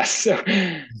super fast. So,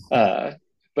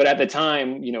 but at the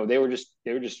time, they were just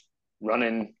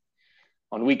running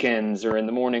on weekends or in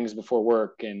the mornings before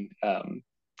work. And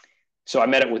so I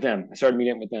met up with them. I started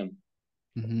meeting up with them.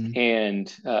 And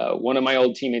one of my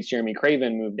old teammates, Jeremy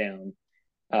Craven, moved down,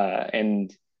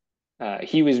 and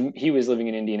he was living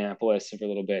in Indianapolis for a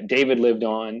little bit. David lived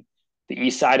on the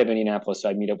east side of Indianapolis, so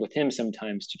I'd meet up with him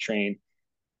sometimes to train.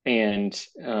 And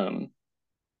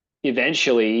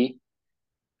eventually,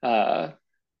 after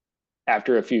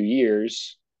a few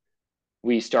years,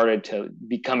 we started to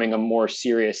becoming a more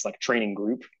serious like training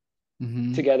group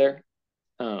together.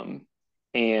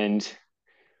 And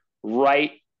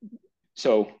right,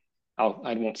 so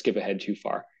I won't skip ahead too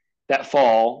far. That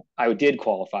fall, I did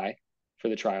qualify for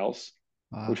the trials,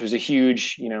 which was a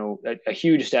huge, a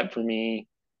huge step for me.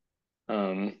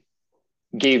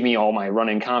 Gave me all my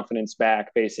running confidence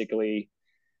back, basically.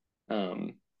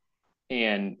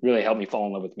 and really helped me fall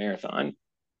in love with marathon.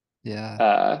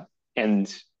 Yeah.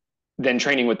 And then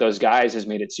training with those guys has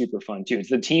made it super fun too. It's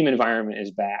the team environment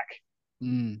is back.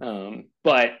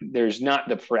 But there's not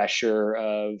the pressure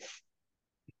of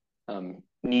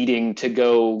needing to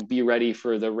go be ready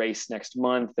for the race next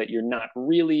month that you're not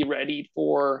really ready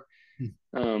for.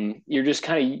 You're just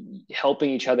kind of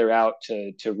helping each other out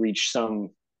to reach some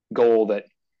goal that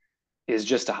is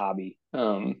just a hobby.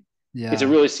 It's a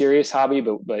really serious hobby,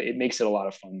 but it makes it a lot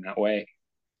of fun that way.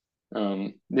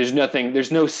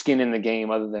 There's no skin in the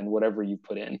game other than whatever you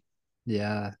put in.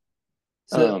 Yeah.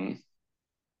 So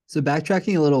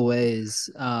backtracking a little ways,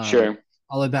 sure.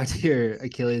 all the way back to your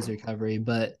Achilles recovery,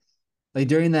 but like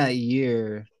during that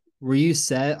year, were you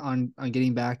set on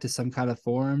getting back to some kind of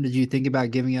form? Did you think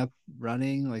about giving up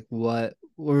running? Like where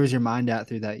was your mind at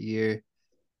through that year?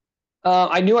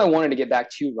 I knew I wanted to get back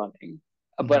to running,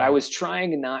 but I was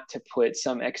trying not to put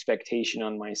some expectation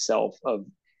on myself of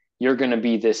you're going to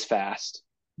be this fast,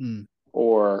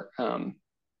 or I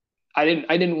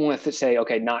didn't want to say,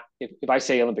 okay, not if I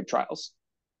say Olympic trials,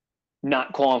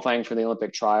 not qualifying for the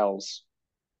Olympic trials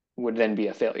would then be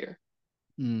a failure.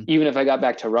 Even if I got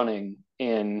back to running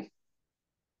and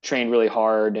trained really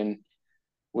hard and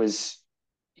was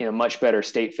in a much better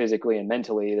state physically and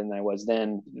mentally than I was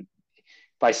then, if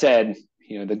I said,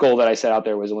 the goal that I set out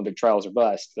there was Olympic trials or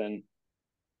bust, then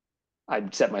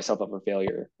I'd set myself up for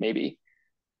failure, maybe.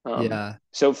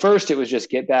 So first it was just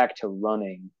get back to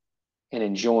running and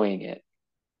enjoying it.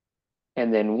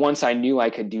 And then once I knew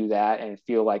I could do that and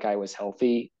feel like I was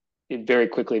healthy, it very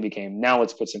quickly became, now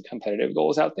let's put some competitive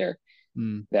goals out there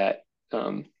that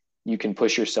you can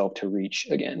push yourself to reach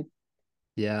again.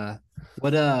 Yeah.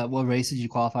 What race did you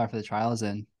qualify for the trials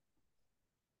in?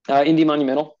 Indy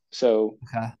Monumental. So,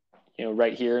 okay.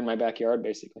 Right here in my backyard,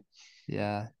 basically.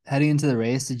 Yeah. Heading into the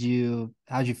race,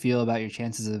 how'd you feel about your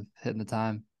chances of hitting the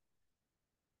time?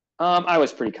 I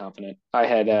was pretty confident. I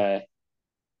had,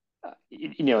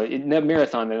 in that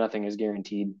marathon, nothing is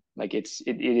guaranteed. Like it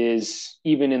is,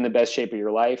 even in the best shape of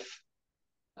your life,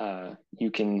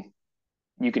 you can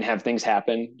have things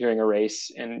happen during a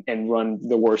race and run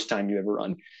the worst time you ever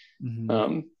run.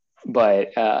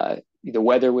 But the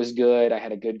weather was good. I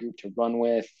had a good group to run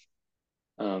with.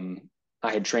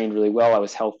 I had trained really well. I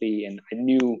was healthy, and I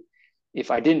knew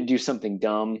if I didn't do something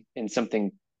dumb and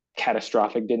something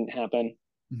catastrophic didn't happen,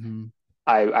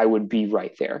 I would be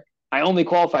right there. I only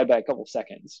qualified by a couple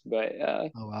seconds, but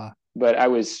but I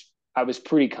was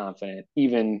pretty confident,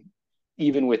 even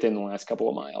within the last couple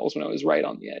of miles when I was right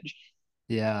on the edge.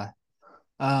 Yeah.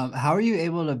 How are you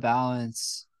able to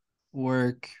balance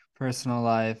work, personal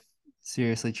life,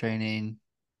 seriously training?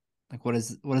 Like what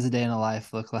does a day in the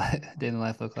life look like? Day in the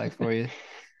life look like for you?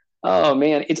 Oh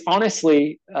man, it's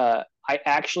honestly, I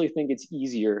actually think it's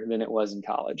easier than it was in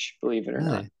college, believe it or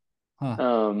really? not.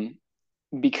 Huh.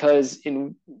 Because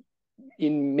in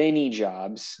many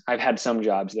jobs, I've had some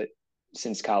jobs that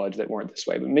since college that weren't this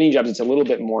way, but many jobs it's a little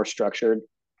bit more structured.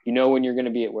 You know when you're going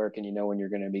to be at work, and you know when you're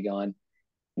going to be gone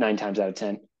 9 times out of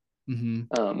 10.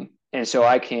 And so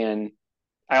I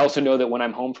also know that when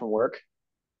I'm home from work,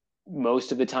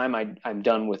 most of the time I'm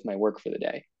done with my work for the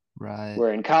day. Right.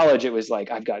 Where in college, it was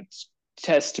like, I've got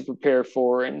tests to prepare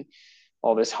for and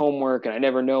all this homework, and I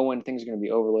never know when things are going to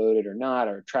be overloaded or not,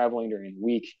 or traveling during the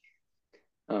week.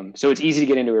 So it's easy to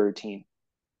get into a routine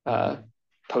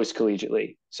post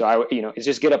collegiately. So it's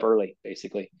just get up early,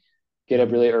 basically. Get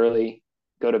up really early,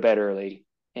 go to bed early,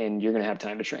 and you're going to have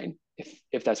time to train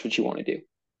if that's what you want to do.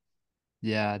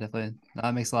 Yeah, definitely.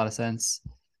 That makes a lot of sense.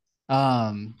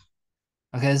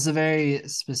 Okay, this is a very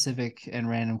specific and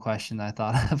random question that I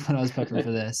thought of when I was prepping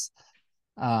for this.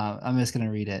 I'm just going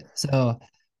to read it. So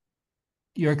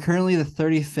you're currently the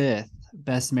 35th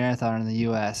best marathoner in the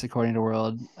U.S. according to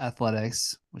World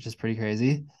Athletics, which is pretty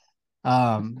crazy.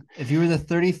 If you were the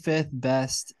 35th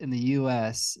best in the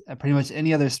U.S. at pretty much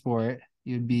any other sport,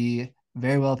 you'd be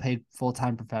very well paid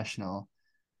full-time professional.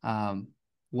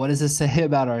 What does this say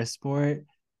about our sport?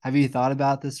 Have you thought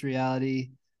about this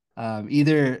reality?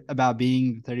 Either about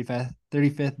being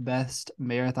 35th best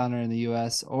marathoner in the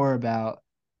U.S. or about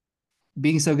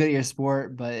being so good at your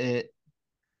sport, but it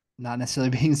not necessarily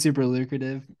being super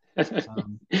lucrative.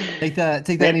 Take that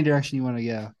any direction you want to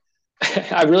go.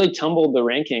 I really tumbled the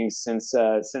rankings since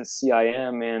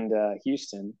CIM and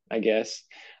Houston. I guess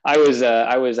I was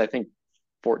I think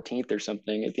 14th or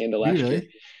something at the end of last year.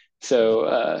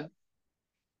 So,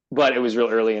 but it was real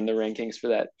early in the rankings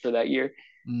for that year.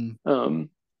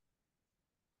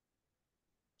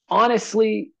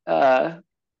 Honestly, I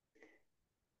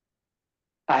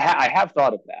have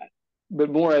thought of that, but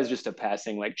more as just a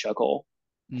passing like chuckle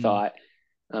thought.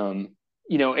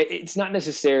 it's not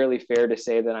necessarily fair to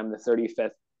say that I'm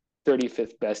the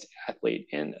 35th best athlete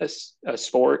in a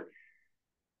sport.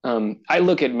 I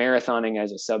look at marathoning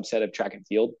as a subset of track and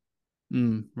field.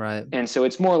 Right. And so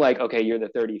it's more like, okay, you're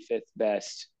the 35th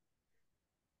best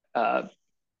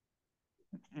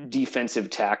defensive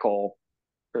tackle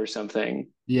or something.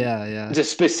 Yeah. It's a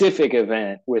specific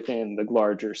event within the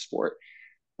larger sport.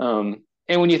 And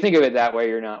when you think of it that way,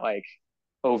 you're not like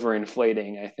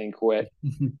overinflating, I think, what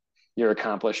your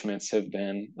accomplishments have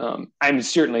been. I'm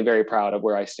certainly very proud of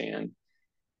where I stand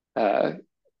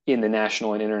in the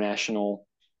national and international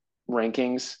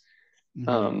rankings.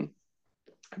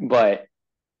 But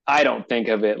I don't think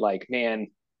of it like, man,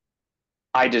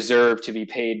 I deserve to be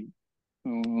paid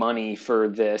money for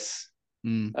this.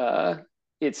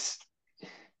 This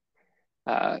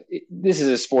is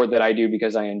a sport that I do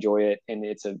because I enjoy it, and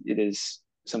it is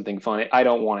something fun. I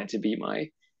don't want it to be my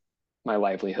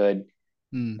livelihood.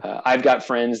 I've got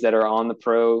friends that are on the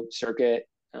pro circuit,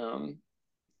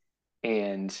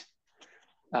 and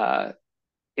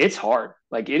it's hard.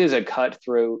 Like, it is a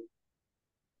cutthroat,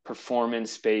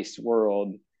 performance-based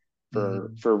world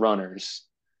for runners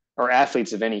or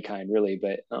athletes of any kind, really.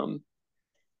 But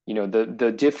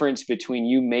the difference between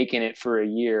you making it for a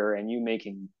year and you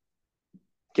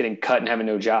getting cut and having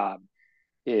no job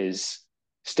is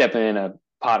stepping in a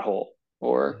pothole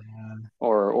or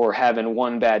having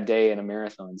one bad day in a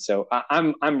marathon. So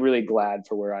I'm really glad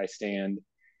for where I stand.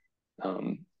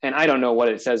 And I don't know what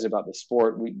it says about the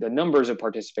sport. The numbers of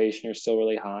participation are still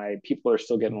really high. People are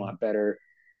still getting a lot better.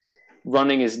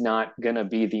 Running is not going to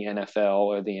be the NFL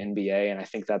or the NBA, and I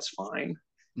think that's fine.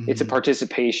 It's a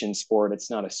participation sport.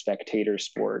 It's not a spectator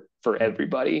sport for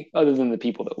everybody, other than the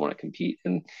people that want to compete.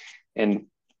 And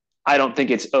I don't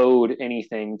think it's owed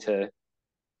anything to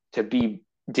be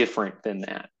different than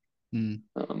that.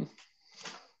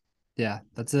 Yeah,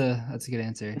 that's a good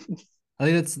answer. I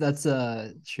think that's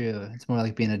true. It's more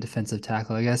like being a defensive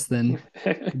tackle, I guess, than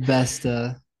best.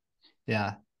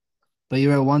 Yeah, but you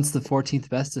were once the 14th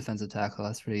best defensive tackle.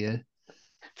 That's pretty good.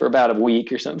 For about a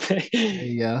week or something. There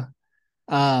you go.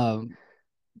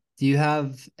 Do you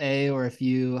have a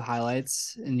few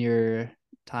highlights in your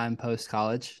time post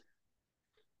college?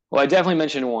 Well, I definitely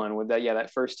mentioned one with that. Yeah,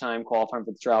 that first time qualifying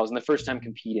for the trials and the first time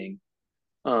competing.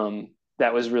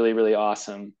 That was really, really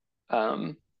awesome.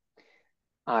 I've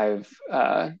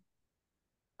had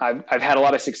a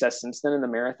lot of success since then in the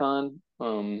marathon.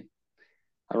 I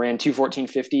ran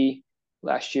 2:14:50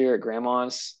 last year at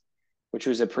Grandma's, which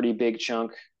was a pretty big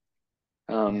chunk.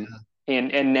 And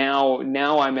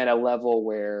now I'm at a level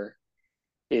where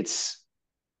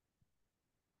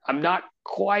I'm not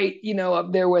quite,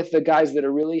 up there with the guys that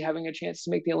are really having a chance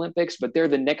to make the Olympics, but they're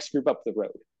the next group up the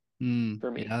road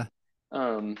for me. Yeah.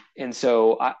 And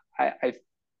so I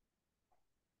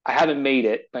haven't made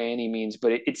it by any means,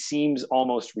 but it seems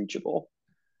almost reachable.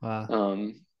 Wow.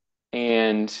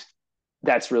 And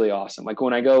that's really awesome. Like,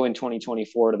 when I go in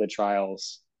 2024 to the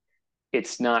trials,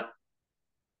 it's not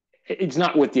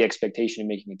with the expectation of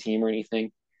making a team or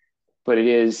anything, but it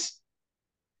is,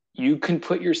 you can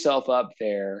put yourself up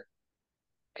there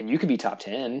and you could be top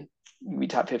 10, be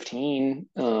top 15.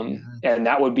 And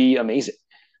that would be amazing.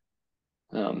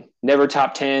 Never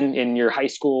top 10 in your high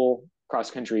school cross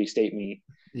country state meet.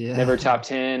 Yeah. Never top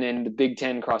 10 in the Big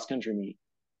Ten cross country meet.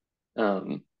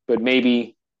 But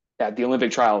maybe at the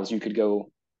Olympic trials, you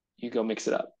go mix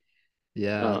it up.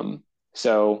 Yeah.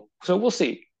 So we'll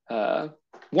see.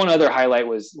 One other highlight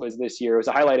was this year. It was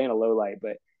a highlight and a low light,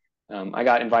 but I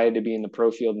got invited to be in the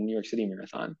pro field in New York City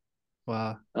Marathon.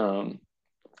 Wow.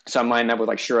 So I'm lining up with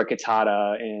like Shura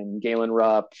Katada and Galen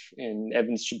Rupp and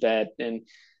Evans Chibet and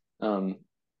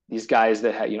these guys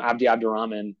that had, Abdi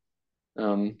Abdurrahman,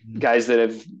 guys that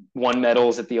have won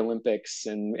medals at the Olympics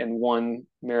and won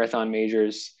marathon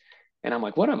majors. And I'm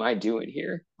like, what am I doing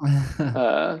here?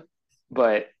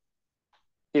 But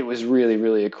it was really,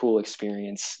 really a cool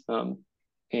experience.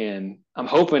 And I'm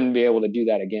hoping to be able to do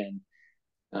that again.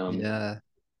 Yeah.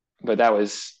 But that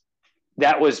was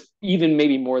even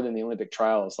maybe more than the Olympic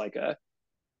trials. Like,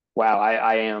 wow,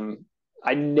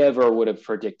 I never would have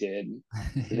predicted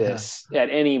this at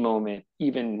any moment,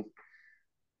 even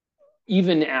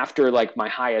after like my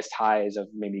highest highs of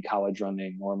maybe college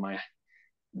running or my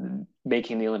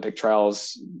making the Olympic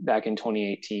trials back in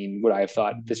 2018, would I have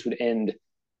thought this would end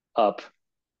up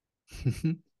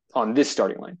on this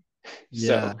starting line?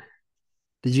 Yeah. So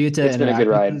did you get to it's been a good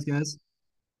ride? Those guys?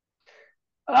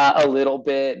 A little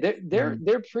bit.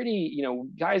 They're pretty,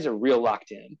 guys are real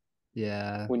locked in.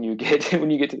 Yeah. When you get to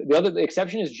the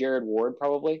exception is Jared Ward,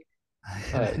 probably.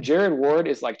 Jared Ward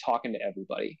is like talking to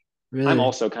everybody. Really? I'm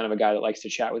also kind of a guy that likes to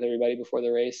chat with everybody before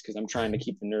the race because I'm trying to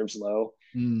keep the nerves low.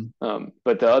 Mm.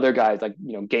 But the other guys, like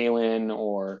Galen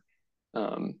or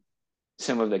um,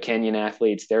 some of the Kenyan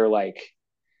athletes, they're like,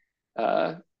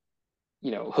 uh,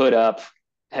 hood up,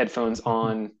 headphones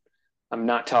on. I'm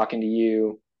not talking to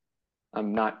you.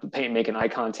 I'm not making eye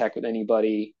contact with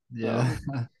anybody. Yeah.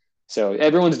 So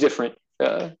everyone's different,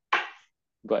 but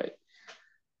it was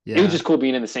Yeah. just cool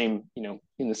being in the same,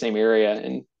 in the same area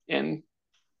and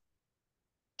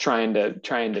trying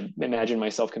to imagine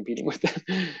myself competing with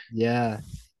them. Yeah.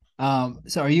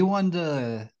 So are you one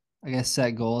to, I guess,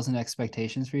 set goals and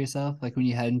expectations for yourself? Like when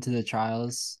you head into the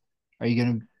trials, are you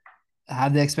gonna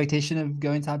have the expectation of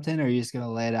going top 10, or are you just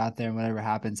gonna lay it out there and whatever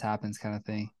happens, happens kind of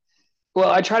thing? Well,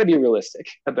 I try to be realistic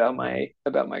about my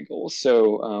goals.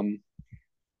 So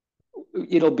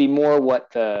it'll be more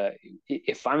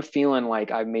if I'm feeling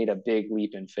like I've made a big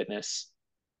leap in fitness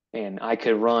and I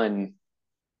could run,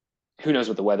 who knows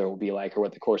what the weather will be like or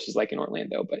what the course is like in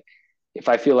Orlando, but if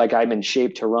I feel like I'm in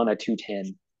shape to run a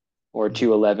 210 or a Mhm.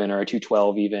 211 or a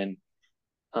 212 even,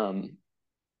 um,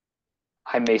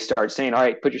 I may start saying, all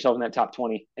right, put yourself in that top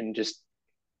 20 and just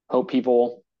hope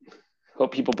people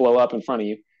blow up in front of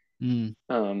you. Mm.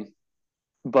 Um,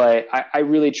 but I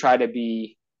really try to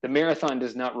be, the marathon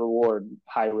does not reward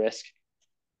high risk.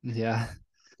 Yeah,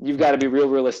 You've for got to be sure. real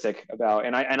realistic about,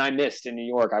 and I missed in New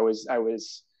York. I was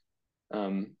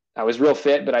real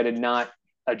fit, but I did not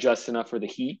adjust enough for the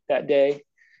heat that day,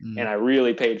 and Mm. I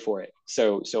really paid for it.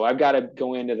 So I've got to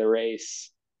go into the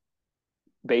race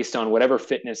based on whatever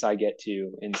fitness I get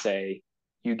to and say,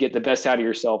 you get the best out of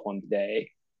yourself on the day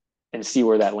and see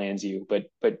where that lands you. But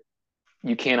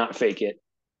you cannot fake it.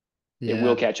 It will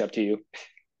Yeah, catch up to you.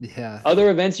 yeah, Other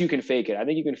events you can fake it. I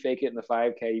think you can fake it in the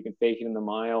 5K, you can fake it in the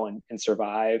mile and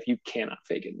survive. You cannot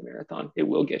fake it in the marathon. It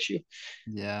will get you.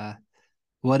 yeah.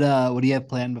 What do you have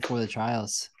planned before the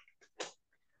trials?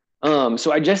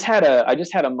 So I just had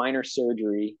a minor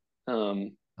surgery, Oh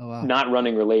wow. not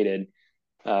running related.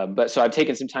 But so I've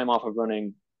taken some time off of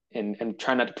running and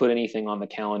try not to put anything on the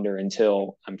calendar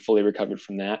until I'm fully recovered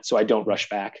from that. So I don't rush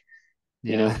back,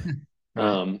 you Yeah. know. Right.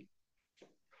 Um,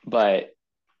 but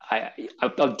I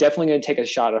I'm definitely going to take a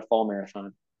shot at a fall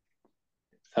marathon.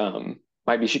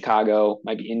 Might be Chicago,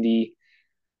 might be Indy,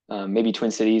 maybe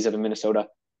Twin Cities up in Minnesota.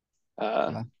 Uh,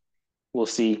 Yeah. we'll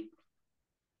see.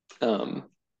 Um,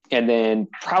 and then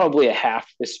probably a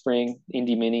half this spring,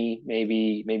 Indy Mini,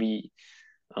 maybe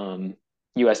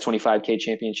US 25K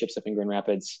championships up in Grand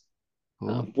Rapids.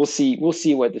 Cool. We'll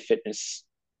see what the fitness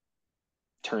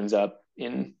turns up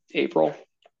in April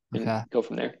and Okay. go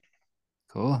from there.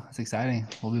 Cool. That's exciting.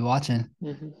 We'll be watching.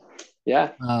 Mm-hmm.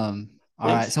 Yeah, All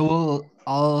right. thanks. So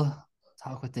I'll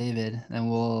talk with David and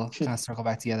we'll kind of circle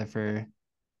back together for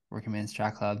Working Man's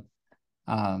Track Club.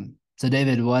 So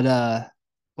David,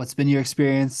 what's been your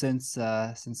experience since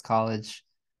college?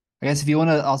 I guess if you want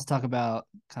to also talk about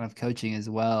kind of coaching as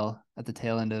well at the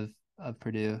tail end of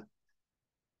Purdue.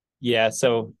 Yeah.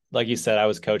 So, like you said, I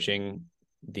was coaching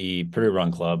the Purdue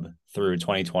Run Club through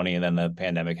 2020, and then the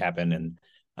pandemic happened, and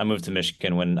I moved to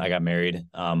Michigan when I got married.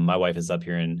 My wife is up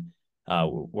here, and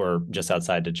we're just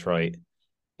outside Detroit,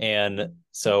 and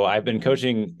so I've been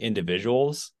coaching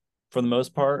individuals for the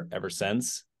most part ever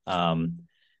since.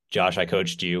 Josh, I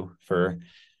coached you for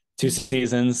 2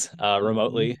 seasons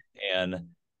remotely, and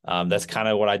that's kind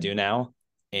of what I do now.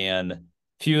 And a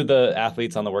few of the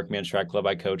athletes on the Workman's Track Club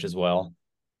I coach as well.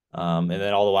 And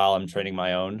then all the while I'm training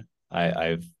my own.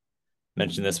 I've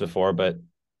mentioned this before, but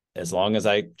as long as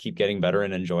I keep getting better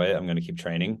and enjoy it, I'm going to keep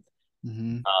training.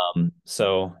 Mm-hmm.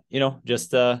 So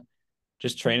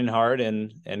just training hard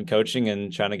and coaching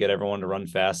and trying to get everyone to run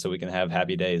fast so we can have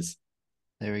happy days.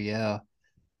 There we go.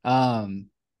 Um,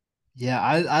 yeah,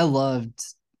 I loved.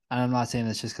 I'm not saying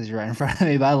this just because you're right in front of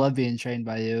me, but I love being trained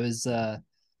by you. It was I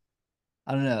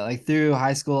don't know, like through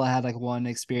high school, I had like one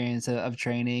experience of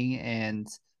training, and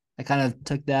I kind of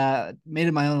took that, made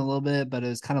it my own a little bit, but it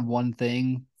was kind of one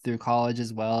thing through college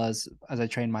as well as I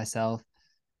trained myself,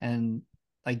 and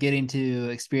like getting to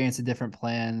experience a different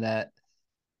plan that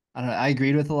I don't know, I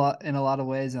agreed with a lot in a lot of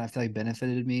ways, and I feel like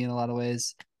benefited me in a lot of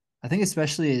ways. I think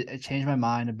especially it changed my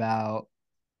mind about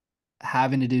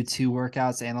having to do two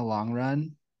workouts and a long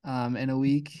run in a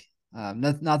week. Not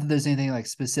that there's anything like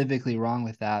specifically wrong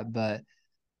with that, but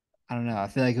I don't know. I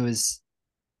feel like it was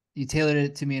you tailored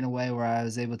it to me in a way where I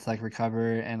was able to like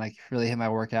recover and like really hit my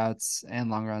workouts and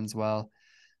long runs well.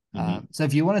 Mm-hmm. So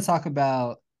if you want to talk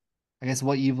about, I guess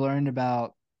what you've learned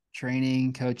about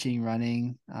training, coaching,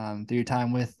 running through your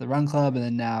time with the run club, and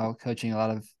then now coaching a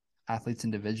lot of athletes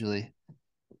individually.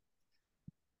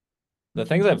 The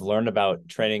things I've learned about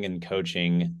training and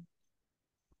coaching,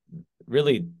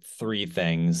 really three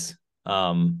things.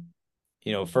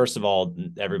 First of all,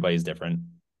 everybody's different.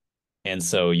 And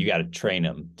so you got to train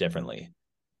them differently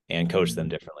and coach them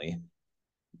differently.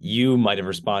 You might have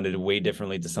responded way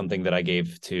differently to something that I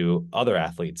gave to other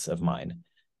athletes of mine.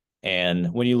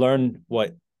 And when you learn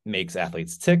what makes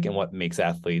athletes tick and what makes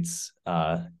athletes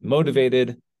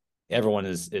motivated, everyone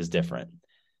is different,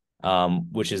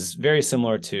 which is very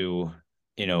similar to,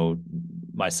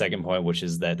 my second point, which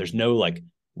is that there's no like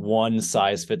one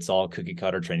size fits all cookie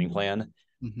cutter training plan.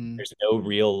 Mm-hmm. There's no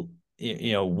real,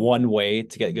 one way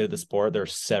to get good at the sport. There are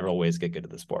several ways to get good at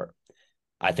the sport.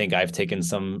 I think I've taken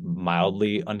some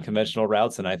mildly unconventional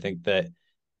routes, and I think that,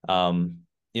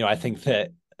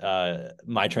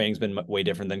 my training's been way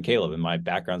different than Caleb, and my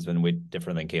background's been way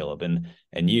different than Caleb and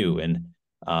you,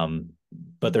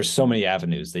 but there's so many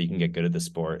avenues that you can get good at the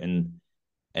sport,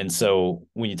 and so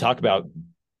when you talk about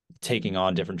taking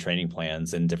on different training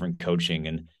plans and different coaching,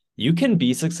 and you can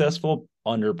be successful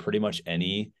under pretty much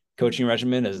any coaching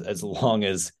regimen as long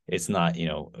as it's not,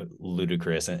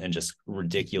 ludicrous and just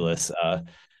ridiculous,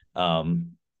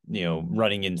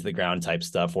 running into the ground type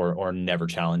stuff or never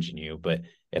challenging you. But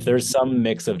if there's some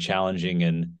mix of challenging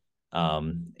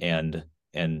and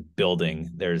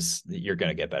building, you're going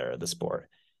to get better at the sport.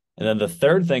 And then the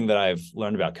third thing that I've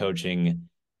learned about coaching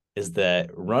is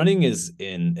that running is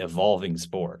an evolving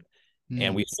sport.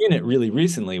 And we've seen it really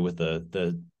recently with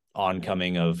the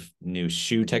oncoming of new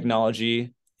shoe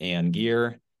technology and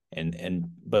gear,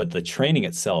 but the training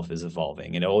itself is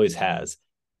evolving, and it always has.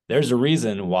 There's a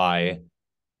reason why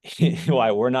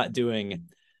we're not doing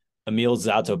Emil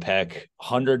Zatopek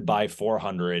 100 by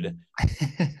 400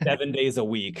 7 days a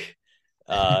week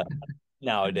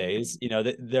nowadays.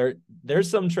 There's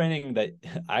some training that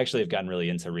I actually have gotten really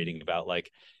into reading about,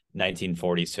 like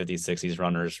 1940s, 50s, 60s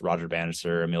runners, Roger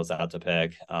Bannister, Emil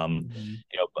Zatopek,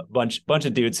 bunch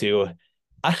of dudes who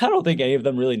I don't think any of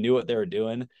them really knew what they were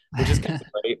doing, which is kind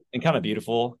of great and kind of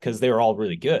beautiful because they were all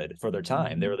really good for their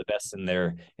time. They were the best in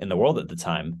the world at the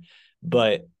time.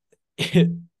 But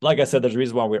like I said, there's a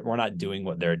reason why we're not doing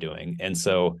what they're doing. And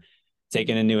so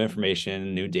taking in new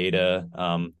information, new data,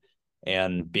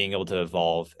 and being able to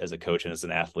evolve as a coach and as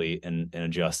an athlete and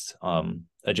adjust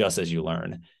as you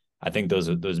learn. I think those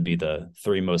would be the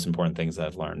three most important things that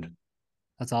I've learned.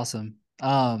 That's awesome.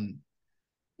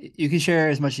 You can share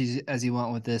as much as you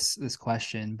want with this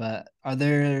question, but are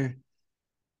there,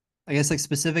 I guess, like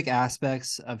specific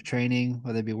aspects of training,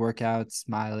 whether it be workouts,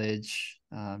 mileage,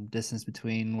 distance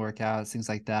between workouts, things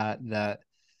like that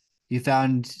you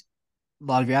found a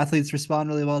lot of your athletes respond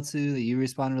really well to, that you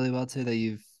respond really well to, that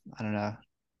you've, I don't know,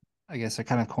 I guess are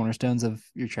kind of cornerstones of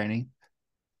your training?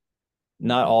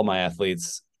 Not all my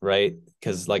athletes, right?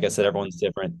 Because like I said, everyone's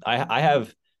different. I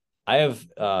have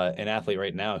an athlete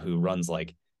right now who runs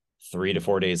like 3 to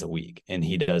 4 days a week, and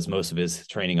he does most of his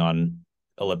training on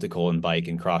elliptical and bike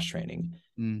and cross training.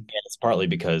 And it's partly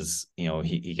because,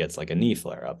 he gets like a knee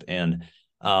flare up,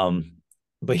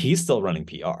 but he's still running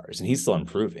PRs and he's still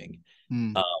improving.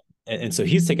 And so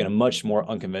he's taken a much more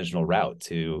unconventional route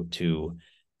to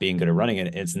being good at running.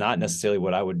 And it's not necessarily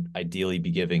what I would ideally be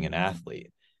giving an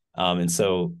athlete. And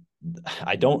so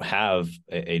I don't have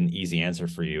an easy answer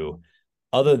for you,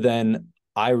 other than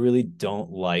I really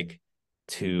don't like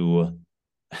the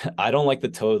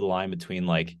toe of the line between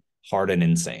like hard and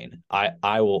insane.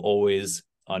 I will always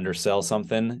undersell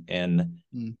something, and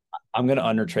I'm going to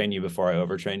undertrain you before I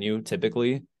overtrain you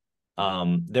typically.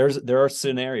 There are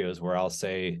scenarios where I'll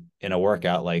say in a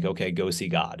workout, like, okay, go see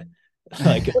God,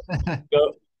 like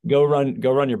go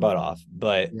run your butt off.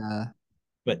 But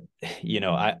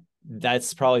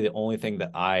that's probably the only thing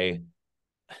that I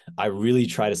really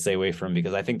try to stay away from,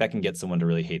 because I think that can get someone to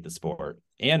really hate the sport,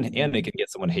 and it can get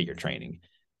someone to hate your training.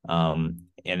 And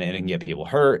it can get people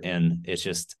hurt. And it's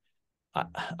just,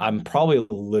 I'm probably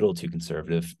a little too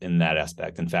conservative in that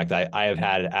aspect. In fact, I have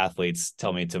had athletes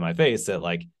tell me to my face that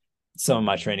like some of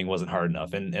my training wasn't hard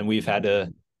enough, and we've had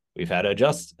to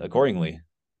adjust accordingly.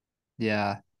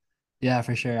 Yeah,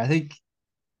 for sure. I think,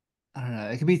 I don't know,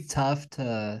 it can be tough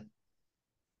to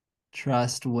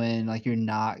trust when like you're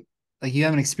not, like you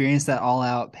haven't experienced that all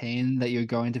out pain that you're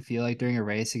going to feel like during a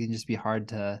race. It can just be hard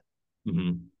to, I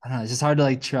don't know, it's just hard to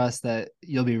like trust that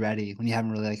you'll be ready when you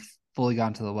haven't really like fully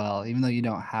gone to the well, even though you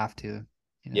don't have to.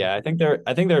 Yeah, I think there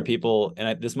are people,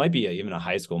 and this might be even a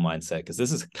high school mindset, because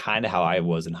this is kind of how I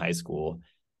was in high school,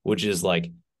 which is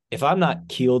like, if I'm not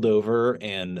keeled over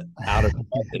and out of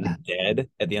breath and dead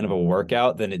at the end of a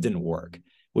workout, then it didn't work,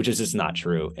 which is just not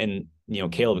true. And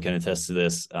Caleb can attest to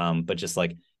this, but just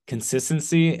like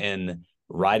consistency and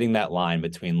riding that line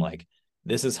between like,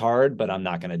 this is hard, but I'm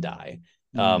not going to die,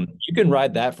 You can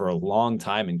ride that for a long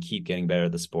time and keep getting better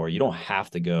at the sport. You don't have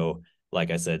to go,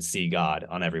 like I said, see God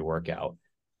on every workout.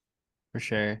 For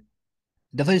sure.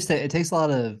 Definitely it takes a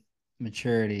lot of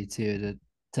maturity too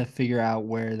to figure out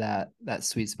where that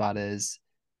sweet spot is.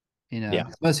 Yeah.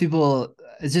 Most people,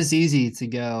 it's just easy to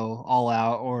go all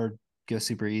out or go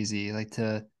super easy. Like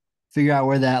to figure out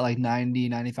where that like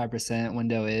 90-95%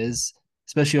 window is,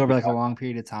 especially over like a long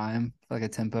period of time, like a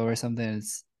tempo or something. It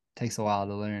takes a while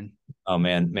to learn. Oh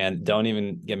man, don't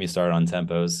even get me started on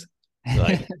tempos.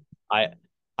 Like I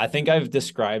I think I've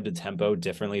described a tempo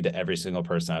differently to every single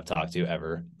person I've talked to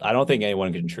ever. I don't think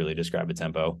anyone can truly describe a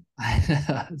tempo.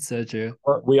 It's so true.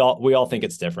 Or we all think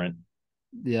it's different.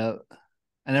 Yeah.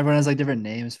 And everyone has like different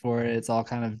names for it. It's all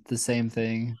kind of the same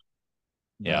thing.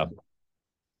 Yeah. But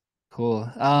cool.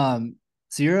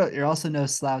 So you're also no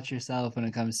slouch yourself when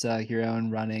it comes to like your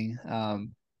own running.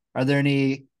 Are there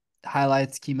any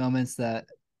highlights, key moments that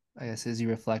I guess as you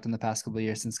reflect on the past couple of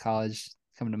years since college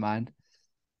come to mind?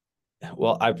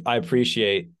 Well, I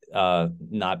appreciate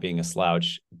not being a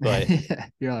slouch, but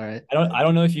You're all right. I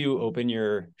don't know if you open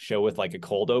your show with like a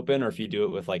cold open or if you do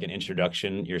it with like an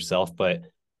introduction yourself, but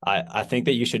I think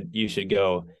that you should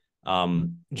go.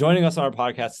 Joining us on our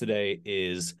podcast today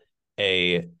is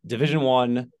a Division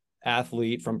 1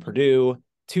 athlete from Purdue,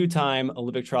 two-time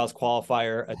Olympic trials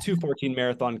qualifier, a 2:14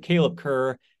 marathon, Caleb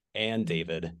Kerr, and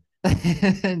David.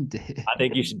 And I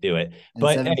think you should do it.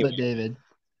 But 7 foot David.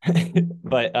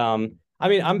 but I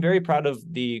mean, I'm very proud of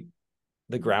the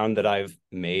ground that I've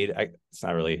made. It's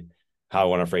not really how I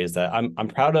want to phrase that. I'm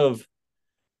proud of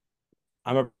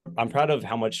I'm proud of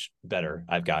how much better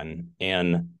I've gotten,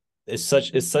 and it's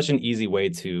such an easy way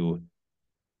to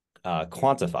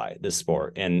quantify this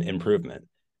sport and improvement.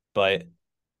 But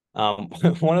one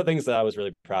of the things that I was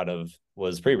really proud of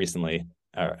was pretty recently,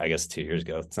 or I guess 2 years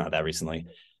ago. It's not that recently,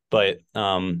 but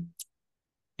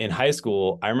in high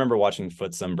school, I remember watching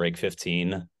Footsum break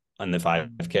 15 on the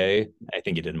 5K. I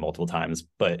think he did multiple times,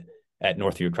 but at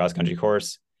Northview cross country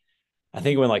course, I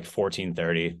think it went like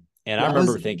 14:30. And I Yeah,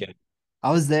 remember thinking,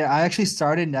 I was there. I actually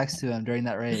started next to him during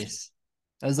that race.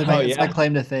 That was like oh that's my yeah,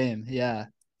 claim to fame. Yeah.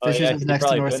 oh Fishers yeah, was you next to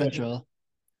probably North finished. Central.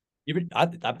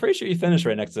 I'm pretty sure you finished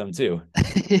right next to them too.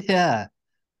 Yeah.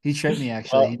 He tripped me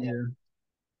actually. He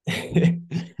Well, knew.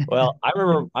 well, I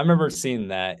remember seeing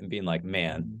that and being like,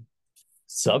 man,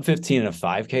 sub 15 in a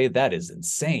 5K, that is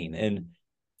insane. And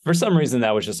for some reason,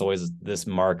 that was just always this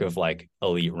mark of like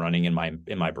elite running in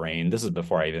my brain. This is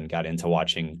before I even got into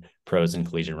watching pros and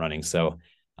collegiate running. So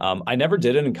I never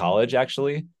did it in college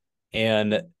actually.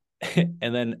 And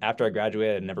and then after I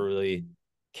graduated, I never really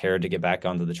cared to get back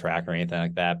onto the track or anything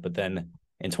like that. But then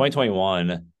in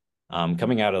 2021,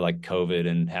 coming out of like COVID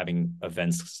and having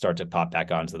events start to pop back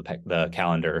onto the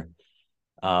calendar,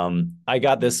 I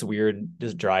got this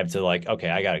drive to like, okay,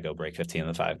 I gotta go break 15 in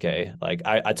the 5K. Like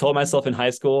I told myself in high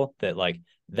school that like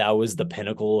that was the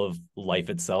pinnacle of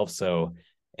life itself. So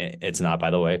it's not,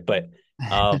 by the way, but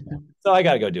so I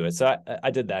gotta go do it. So I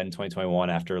did that in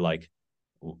 2021 after like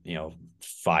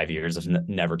 5 years of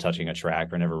never touching a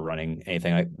track or never running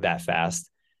anything like that fast.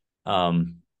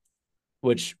 Um,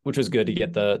 which was good to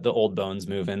get the old bones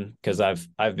moving because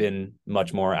I've been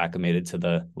much more acclimated to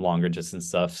the longer distance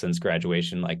stuff since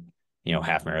graduation, like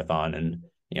half marathon and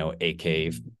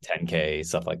 8K, 10K,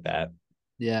 stuff like that.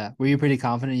 Yeah. Were you pretty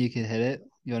confident you could hit it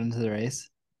going into the race?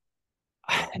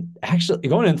 Actually,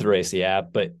 going into the race, yeah,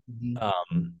 but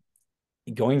Mhm.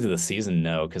 going to the season,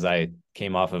 no, because I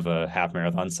came off of a half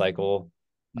marathon cycle.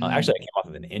 Actually, I came off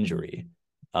of an injury.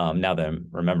 Now that I'm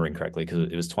remembering correctly,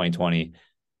 because it was 2020.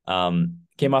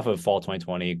 Came off of fall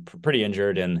 2020, pretty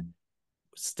injured, and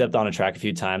stepped on a track a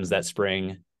few times that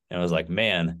spring, and I was like,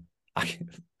 man,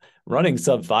 running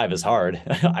sub 5 is hard.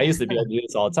 I used to be able to do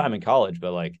this all the time in college,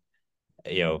 but like,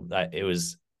 it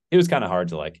was kind of hard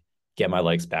to like get my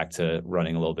legs back to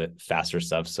running a little bit faster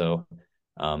stuff. So,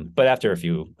 but after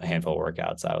a handful of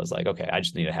workouts, I was like, okay, I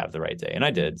just need to have the right day, and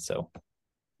I did. So,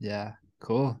 Yeah.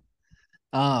 Cool.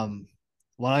 Um,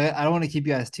 well, I don't want to keep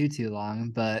you guys too long,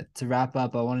 but to wrap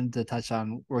up, I wanted to touch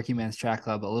on Working Man's Track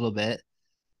Club a little bit.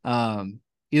 Um,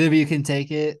 Either of you can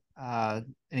take it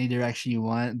any direction you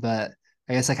want, but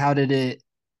I guess like how did it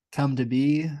come to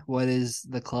be? What is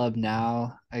the club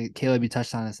now? Caleb, you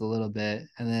touched on this a little bit,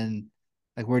 and then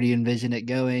like where do you envision it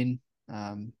going?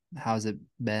 How's it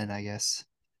been, I guess?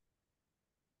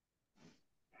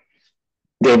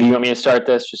 Dave, you want me to start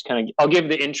this? Just kind of, I'll give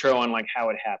the intro on like how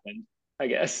it happened, I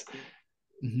guess.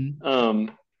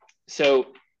 Mm-hmm. So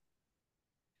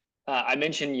I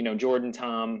mentioned, Jordan,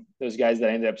 Tom, those guys that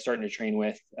I ended up starting to train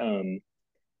with,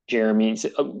 Jeremy.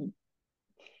 So,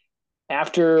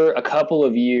 after a couple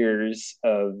of years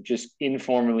of just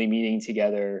informally meeting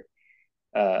together,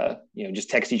 just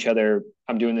text each other,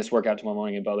 I'm doing this workout tomorrow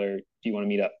morning in Butler. Do you want to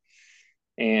meet up?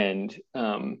 And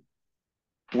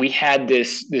we had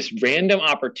this random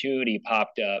opportunity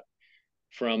popped up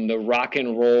from the rock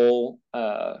and roll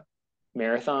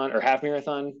marathon or half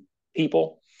marathon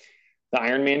people, the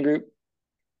Ironman group.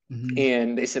 Mm-hmm.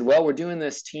 And they said, well, we're doing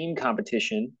this team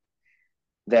competition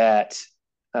that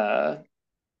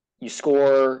you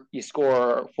score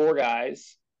 4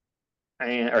 guys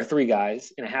or 3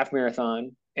 guys in a half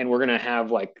marathon, and we're gonna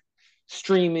have like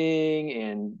streaming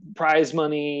and prize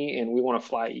money, and we want to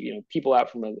fly people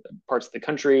out from parts of the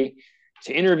country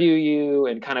to interview you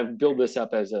and kind of build this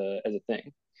up as a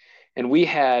thing. And we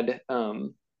had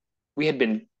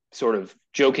been sort of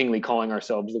jokingly calling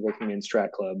ourselves the Working Men's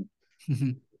Track Club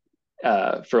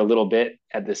for a little bit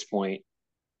at this point.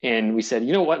 And we said,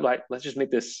 you know what, like, let's just make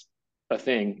this a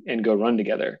thing and go run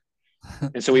together.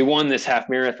 And so we won this half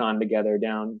marathon together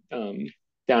down in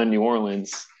New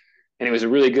Orleans. And it was a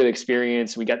really good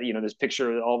experience. We got, this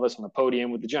picture of all of us on the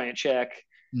podium with the giant check.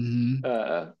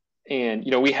 Mm-hmm.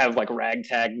 And, we have like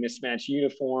ragtag mismatched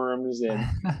uniforms, and,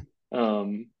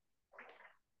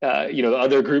 the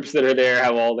other groups that are there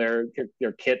have all their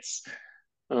kits.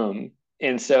 And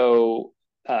so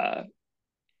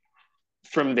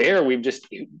from there, we've just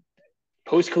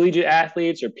post-collegiate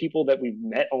athletes or people that we've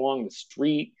met along the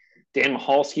street. Dan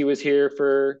Mahalski was here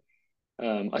for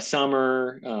a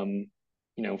summer,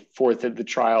 fourth at the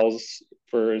trials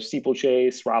for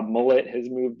steeplechase. Rob Mullet has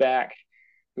moved back,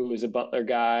 who was a Butler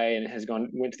guy and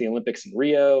went to the Olympics in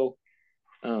Rio.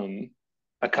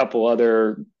 A couple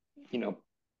other,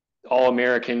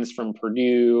 All-Americans from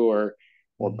Purdue or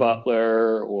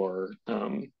Butler or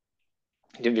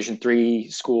Division III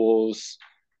schools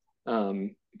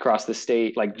across the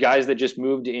state, like guys that just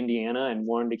moved to Indiana and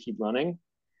wanted to keep running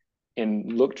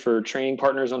and looked for training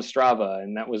partners on Strava,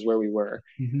 and that was where we were.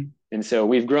 Mm-hmm. And so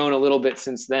we've grown a little bit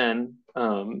since then.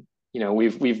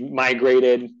 We've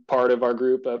migrated part of our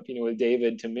group up, with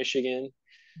David to Michigan,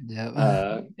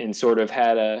 and sort of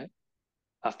had a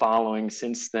following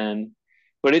since then.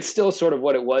 But it's still sort of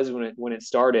what it was when it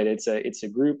started. It's a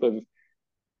group of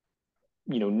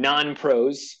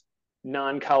non-pros,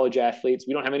 non-college athletes.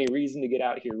 We don't have any reason to get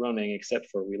out here running except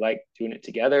for we like doing it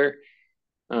together.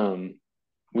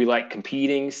 We like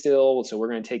competing still, so we're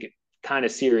going to take it kind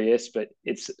of serious, but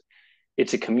it's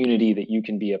a community that you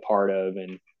can be a part of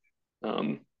and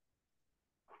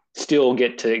still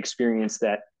get to experience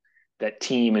that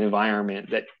team and environment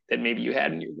that maybe you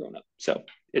had when you were growing up. So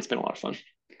it's been a lot of fun.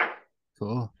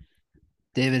 Cool.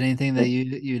 David, anything that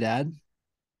you'd add?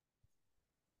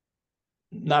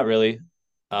 Not really.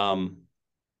 Like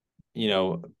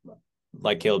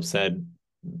Caleb said,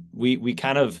 we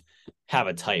kind of have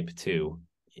a type too.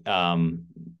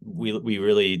 We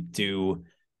really do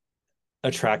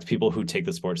attract people who take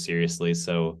the sport seriously.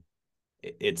 So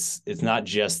it's not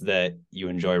just that you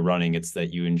enjoy running, it's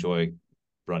that you enjoy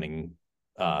running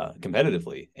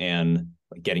competitively and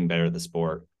getting better at the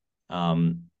sport.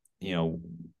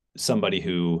 Somebody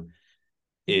who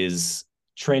is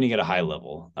training at a high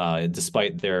level,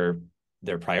 despite their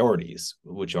priorities,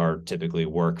 which are typically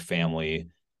work, family,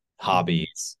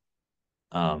 hobbies.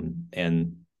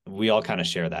 And we all kind of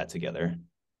share that together.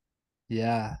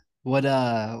 Yeah. What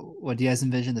do you guys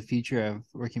envision the future of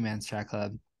Working Men's Track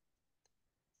Club?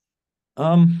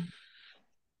 I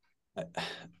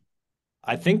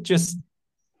think just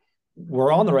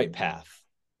we're on the right path,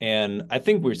 and I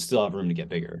think we still have room to get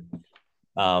bigger.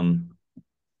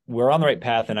 We're on the right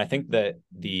path, and I think that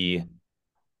the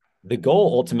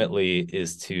goal ultimately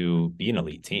is to be an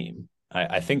elite team.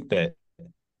 I think that,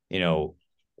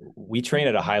 we train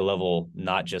at a high level,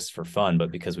 not just for fun,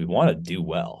 but because we want to do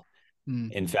well.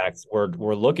 In fact,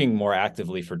 we're looking more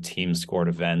actively for team scored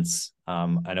events.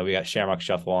 I know we got Shamrock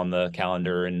Shuffle on the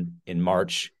calendar in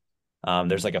March.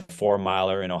 There's like a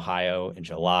 4-miler in Ohio in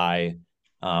July.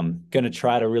 Going to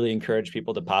try to really encourage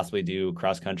people to possibly do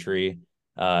cross country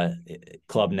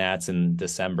club nats in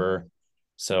December.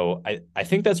 So I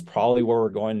think that's probably where we're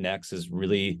going next, is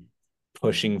really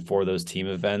pushing for those team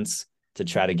events to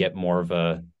try to get more of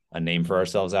a name for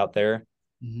ourselves out there.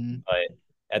 Mm-hmm. But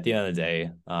at the end of the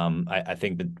day, I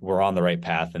think that we're on the right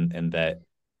path, and that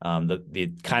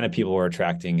the kind of people we're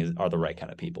attracting are the right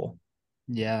kind of people.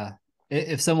 Yeah.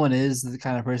 If someone is the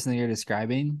kind of person that you're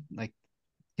describing, like,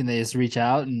 can they just reach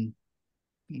out and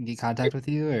get contact with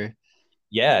you, or?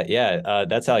 Yeah.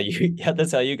 That's how you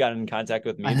got in contact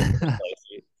with me in the first place.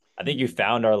 I think you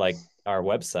found our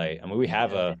website. I mean, we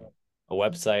have a a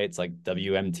website. It's like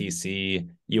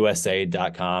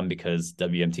WMTCUSA.com because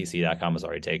WMTC.com is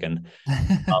already taken.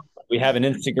 We have an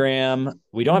Instagram.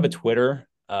 We don't have a Twitter.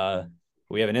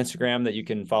 We have an Instagram that you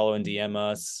can follow and DM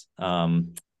us.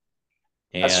 And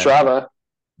That's Strava.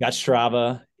 Got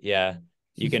Strava. Yeah.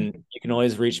 You can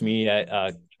always reach me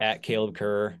at Caleb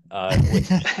Kerr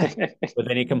with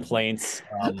any complaints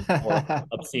or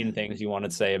obscene things you want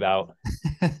to say about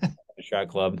the Strat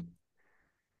Club.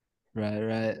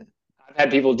 Right. I've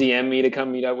had people DM me to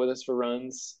come meet up with us for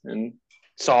runs and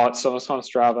saw us on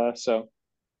Strava. So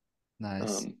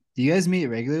nice. Do you guys meet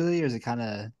regularly, or is it kind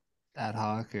of ad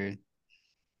hoc? Or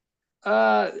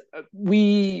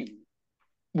we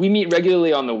meet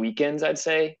regularly on the weekends, I'd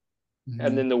say, mm-hmm.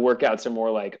 and then the workouts are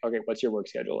more like, okay, what's your work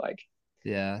schedule like?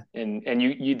 Yeah, and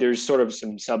you there's sort of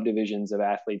some subdivisions of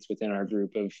athletes within our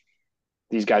group of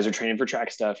these guys are training for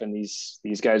track stuff, and these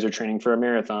guys are training for a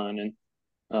marathon, and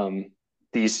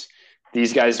these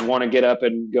guys want to get up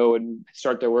and go and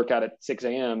start their workout at 6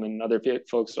 a.m. and other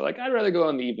folks are like, I'd rather go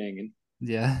in the evening. And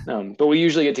yeah. But we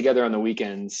usually get together on the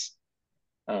weekends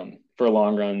for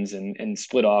long runs and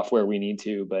split off where we need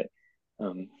to. But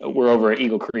we're over at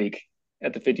Eagle Creek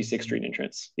at the 56th Street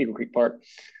entrance, Eagle Creek Park,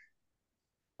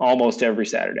 almost every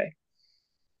Saturday.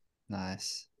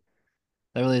 Nice.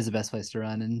 That really is the best place to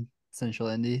run in Central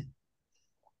Indy.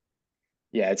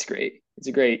 Yeah, it's great. It's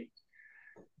a great,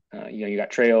 you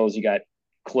got trails, you got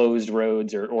closed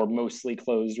roads or mostly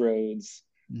closed roads.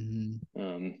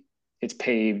 Mm-hmm. It's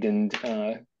paved and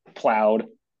plowed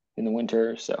in the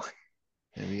winter. So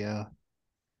there we go.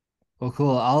 Well,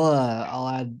 cool. I'll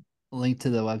add a link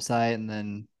to the website, and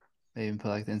then maybe put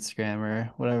like the Instagram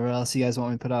or whatever else you guys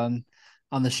want me to put on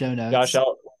the show notes.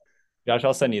 Josh,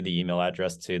 I'll send you the email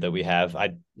address too that we have. I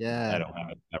don't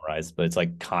have it memorized, but it's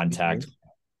like contact.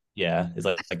 Yeah, it's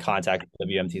like contact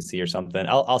WMTC or something.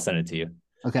 I'll send it to you.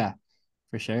 Okay,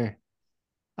 for sure.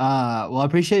 Well, I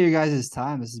appreciate your guys'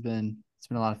 time. It's been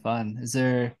a lot of fun. Is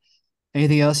there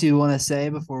anything else you want to say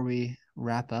before we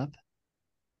wrap up?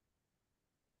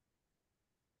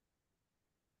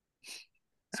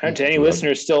 To any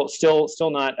listeners still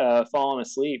not falling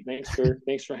asleep,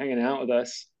 thanks for hanging out with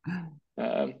us.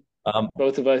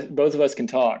 Both of us can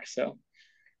talk. So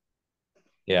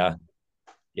yeah.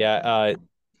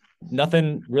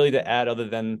 Nothing really to add other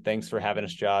than thanks for having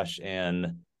us, Josh,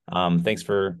 and thanks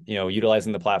for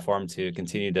utilizing the platform to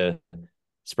continue to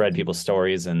spread people's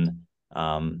stories, and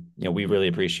we really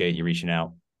appreciate you reaching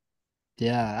out.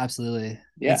 Yeah, absolutely.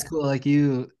 Yeah. It's cool. Like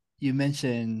you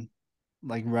mentioned,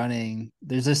 like running.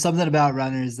 There's just something about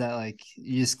runners that like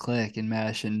you just click and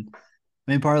mesh. And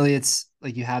I mean, partly it's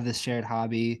like you have this shared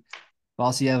hobby, but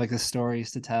also you have like the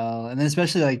stories to tell, and then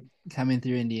especially like coming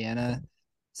through Indiana.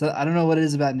 So I don't know what it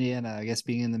is about Indiana. I guess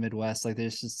being in the Midwest, like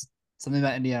there's just something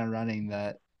about Indiana running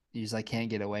that you just like can't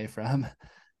get away from.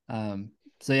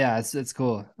 So yeah, it's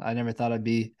cool. I never thought I'd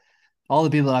be all the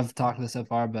people I've talked with so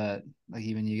far, but like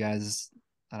even you guys,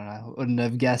 I don't know, wouldn't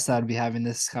have guessed I'd be having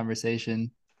this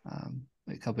conversation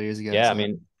a couple of years ago. Yeah, so. I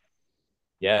mean,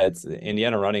 yeah, it's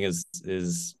Indiana running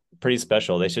is pretty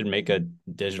special. They should make a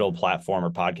digital platform or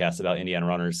podcast about Indiana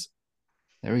runners.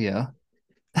 There we go.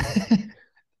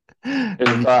 There's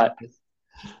a thought.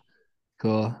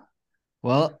 Cool.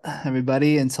 Well,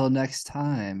 everybody, until next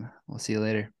time, we'll see you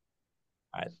later.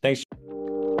 All right. Thanks.